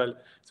sweet as well.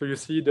 So you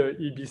see the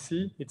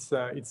EBC,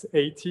 it's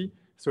 80,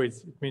 so it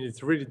means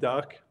it's really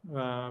dark,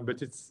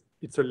 but it's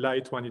a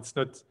light one. It's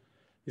not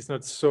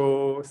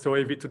so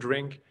heavy to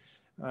drink,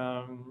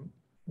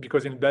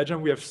 because in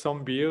Belgium we have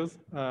some beers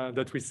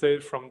that we say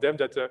from them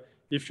that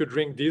if you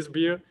drink this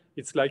beer,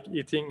 it's like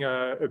eating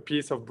a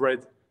piece of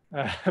bread,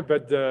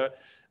 but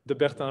the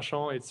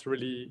Bertinchamps, it's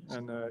really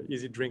an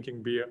easy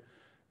drinking beer,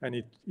 and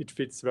it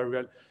fits very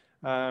well.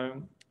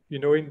 You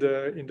know, in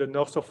the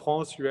north of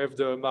France, you have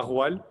the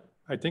Maroilles.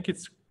 I think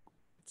it's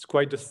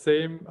quite the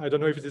same. I don't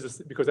know if it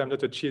is because I'm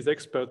not a cheese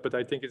expert, but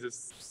I think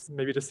it's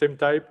maybe the same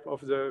type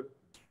of the.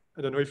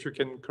 I don't know if you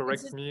can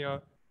correct me.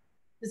 A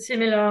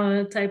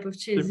similar type of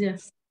cheese,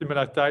 yes.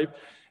 Similar type,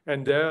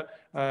 and there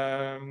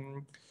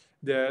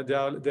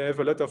they have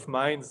a lot of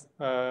mines,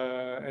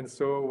 and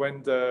so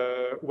when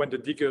the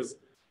diggers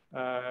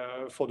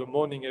for the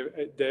morning,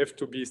 they have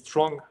to be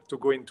strong to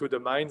go into the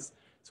mines,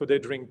 so they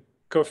drink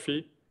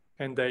coffee,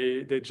 and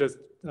they just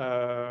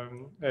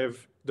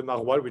have the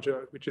maroilles,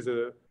 which is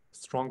a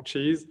strong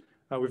cheese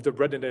with the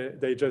bread, and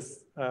they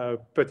just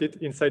put it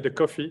inside the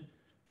coffee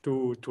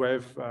to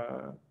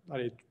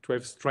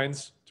have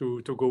strength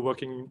to go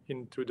working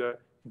into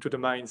the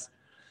mines.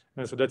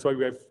 And so that's why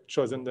we have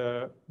chosen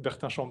the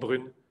Bertinchamps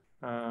brun.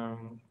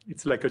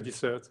 It's like a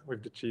dessert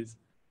with the cheese.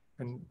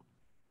 And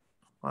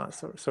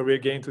sorry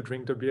again to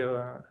drink the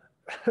beer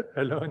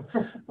alone,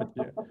 but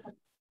yeah,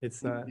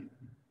 it's.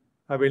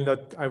 I will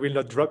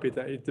not drop it.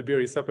 The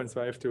beer is open,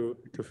 so I have to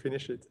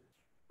finish it.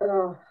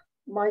 Oh,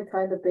 my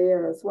kind of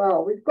beer as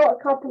well. We've got a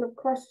couple of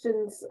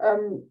questions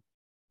for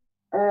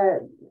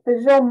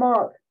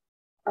Jean-Marc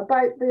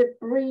about the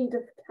breed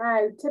of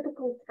cow,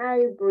 typical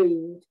cow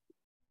breed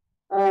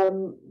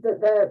that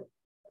they're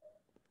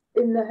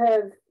in the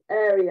Herve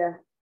area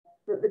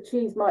that the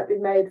cheese might be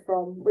made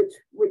from.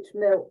 Which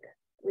milk,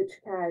 which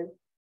cow?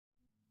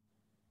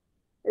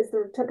 Is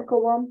there a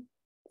typical one?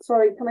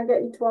 Sorry, can I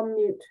get you to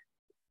unmute?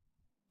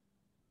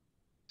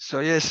 So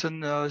yes,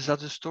 and that's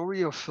the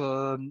story of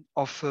the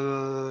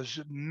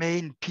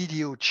main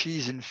PDO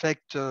cheese. In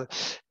fact,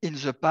 in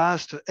the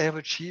past,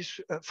 Herve cheese,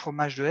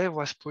 fromage de Herve,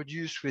 was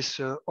produced with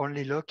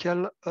only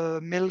local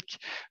milk,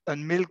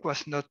 and milk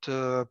was not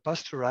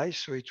pasteurized,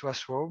 so it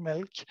was raw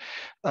milk.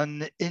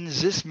 And in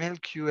this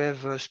milk, you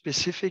have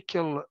specific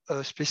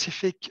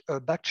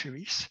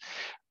bacteria,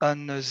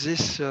 and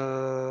this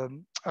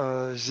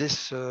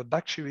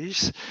bacteria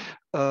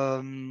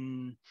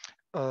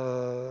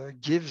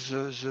gives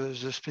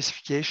the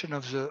specification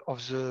of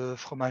the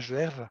fromage de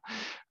Herve.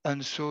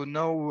 And so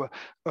now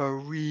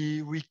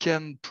we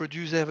can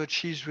produce Herve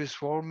cheese with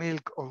raw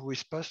milk or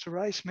with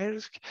pasteurized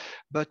milk,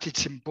 but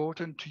it's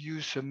important to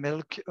use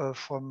milk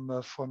from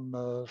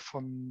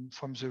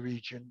the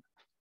region.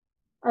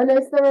 And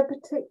is there a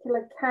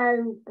particular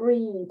cow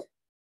breed?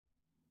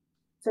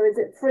 So is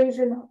it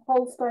Friesian,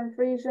 Holstein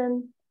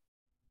Friesian,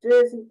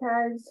 Jersey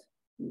cows?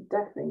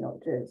 Definitely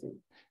not Jersey.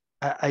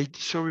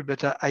 Sorry,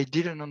 but I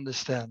didn't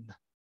understand.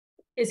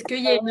 Est-ce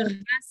qu'il y a une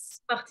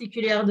race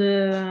particulière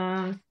de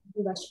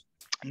vache?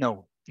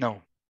 No.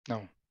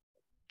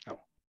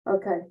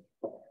 Okay.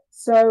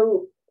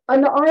 So,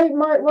 and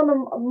one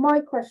of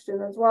my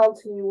question as well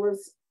to you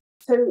was,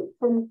 so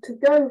to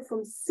go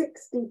from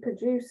 60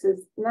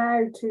 producers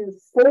now to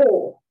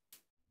 4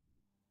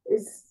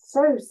 is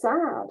so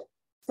sad.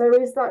 So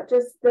is that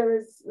just there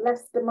is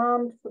less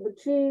demand for the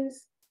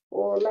cheese,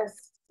 or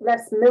less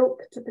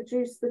milk to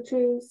produce the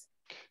cheese?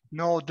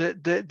 No,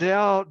 there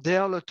are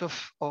a lot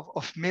of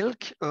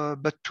milk,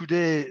 but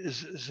today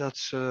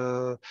that's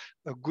a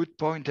good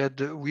point that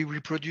we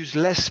will produce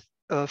less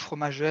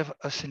fromage de Herve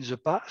as in the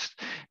past,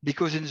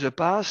 because in the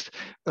past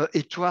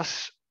it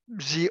was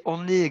the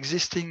only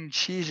existing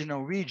cheese in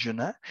our region.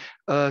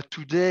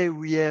 Today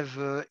we have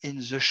in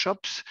the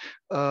shops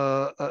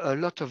a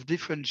lot of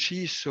different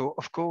cheese. So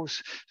of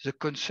course the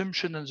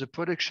consumption and the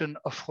production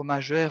of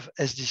fromage de Herve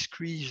has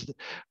decreased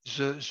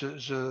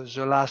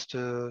the last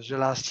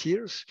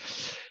years,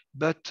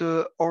 but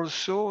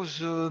also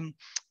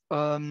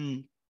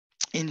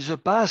in the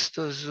past,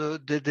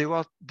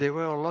 there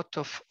were a lot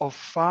of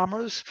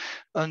farmers,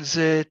 and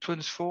they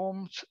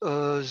transformed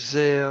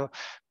the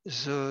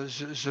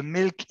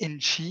milk in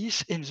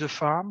cheese in the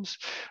farms.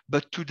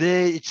 But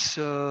today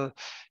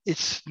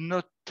it's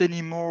not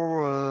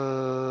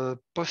anymore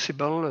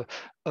possible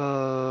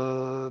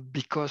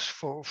because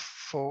for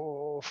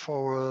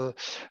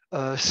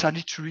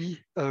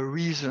sanitary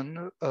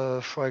reason.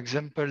 For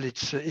example,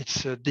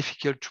 it's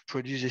difficult to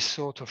produce this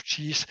sort of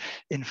cheese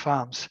in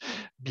farms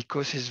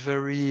because it's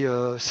very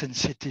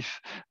sensitive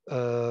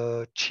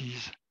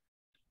cheese.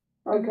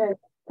 Okay,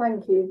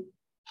 thank you.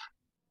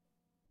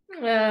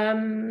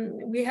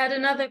 We had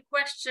another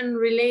question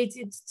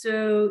related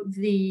to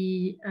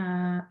the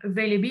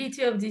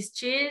availability of this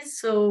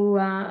cheese. So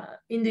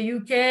in the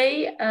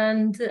UK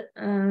and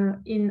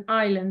in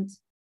Ireland.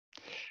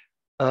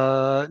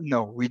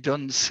 No, we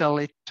don't sell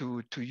it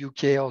to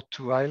UK or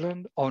to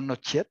Ireland, or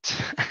not yet.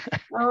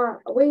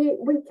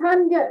 We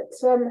can get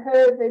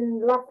Herve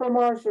in La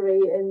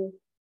Fromagerie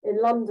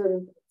in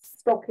London,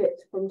 stock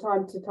it from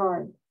time to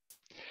time.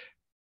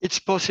 It's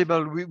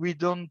possible. We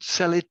don't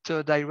sell it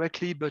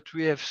directly, but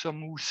we have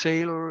some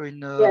wholesaler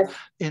in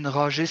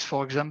Rungis,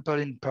 for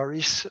example, in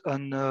Paris,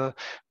 and they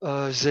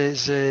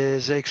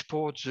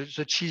export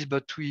the cheese,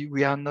 but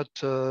we are not.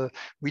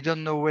 We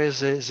don't know where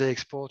they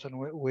export and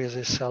where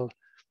they sell.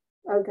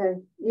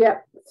 Okay,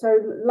 yeah. So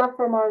La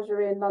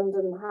Fromagerie in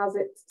London has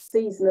it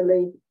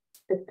seasonally.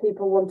 If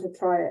people want to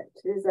try it,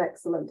 it is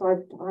excellent.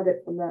 I've had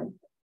it from them.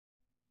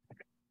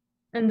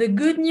 And the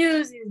good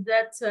news is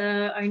that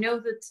I know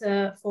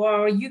that for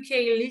our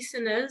UK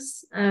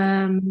listeners,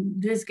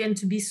 there's going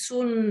to be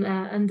soon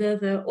under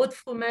the Haute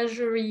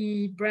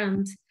Fromagerie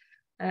brand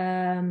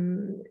a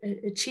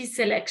cheese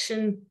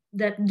selection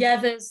that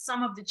gathers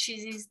some of the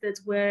cheeses that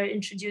were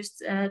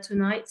introduced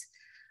tonight.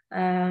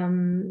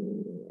 The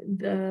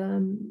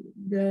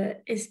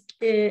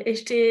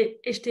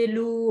Echte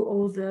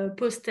or the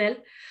Postel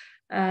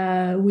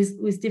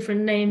with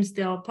different names,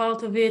 they are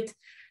part of it.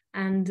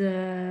 And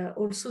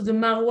also the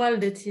Maroilles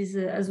that is,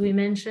 as we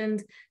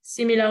mentioned,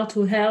 similar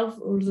to Herve,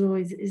 although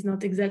is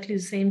not exactly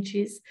the same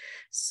cheese.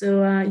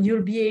 So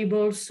you'll be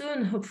able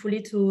soon,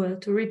 hopefully, to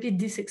repeat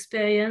this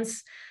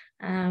experience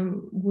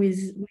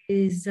with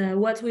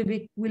what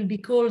will be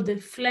called the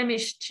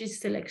Flemish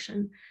cheese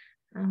selection.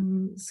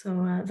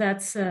 So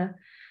that's the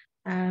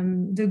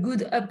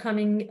good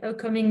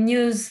upcoming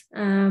news,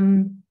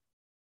 and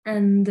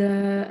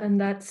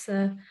that's.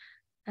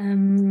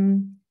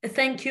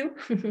 Thank you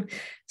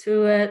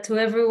to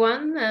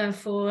everyone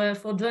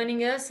for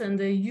joining us, and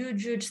a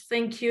huge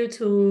thank you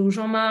to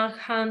Jean-Marc,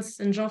 Hans,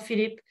 and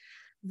Jean-Philippe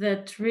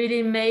that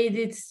really made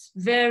it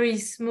very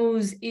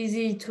smooth,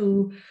 easy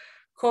to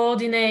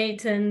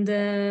coordinate, and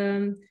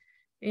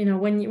you know,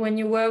 when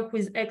you work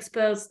with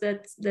experts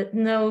that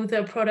know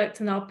their product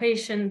and are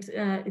patient,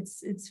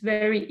 it's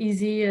very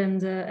easy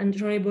and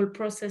enjoyable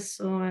process.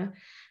 So.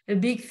 A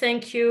big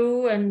thank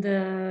you, and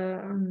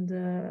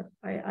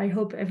I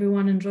hope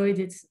everyone enjoyed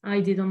it. I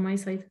did on my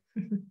side.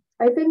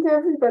 I think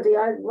everybody,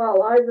 I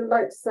would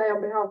like to say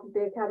on behalf of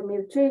the Academy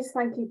of Cheese,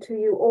 thank you to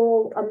you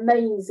all,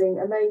 amazing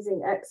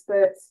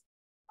experts,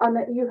 and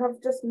that you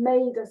have just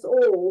made us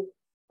all,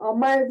 our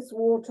mouths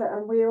water,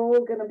 and we're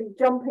all going to be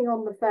jumping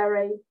on the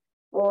ferry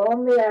or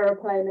on the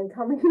aeroplane and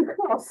coming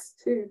across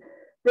to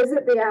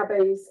visit the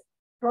abbeys.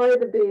 Try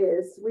the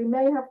beers. We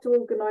may have to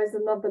organise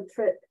another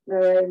trip,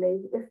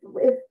 Noémie.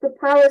 If the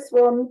Paris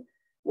one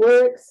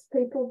works,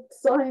 people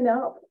sign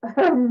up.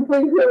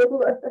 We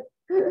will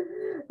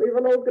We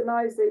will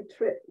organise a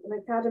trip, an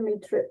academy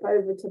trip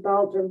over to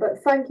Belgium.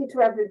 But thank you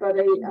to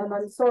everybody, and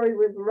I'm sorry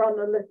we've run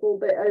a little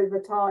bit over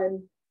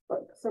time,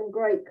 but some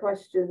great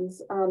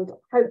questions, and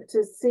hope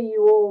to see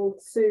you all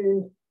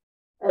soon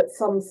at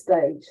some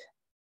stage.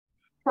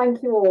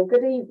 Thank you all.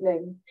 Good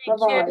evening.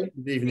 Bye-bye.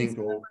 Good evening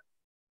to all.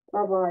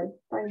 Bye-bye.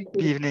 Thank you.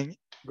 Good evening.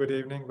 Good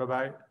evening.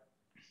 Bye-bye.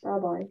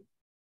 Bye-bye.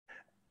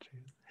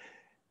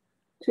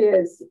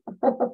 Cheers.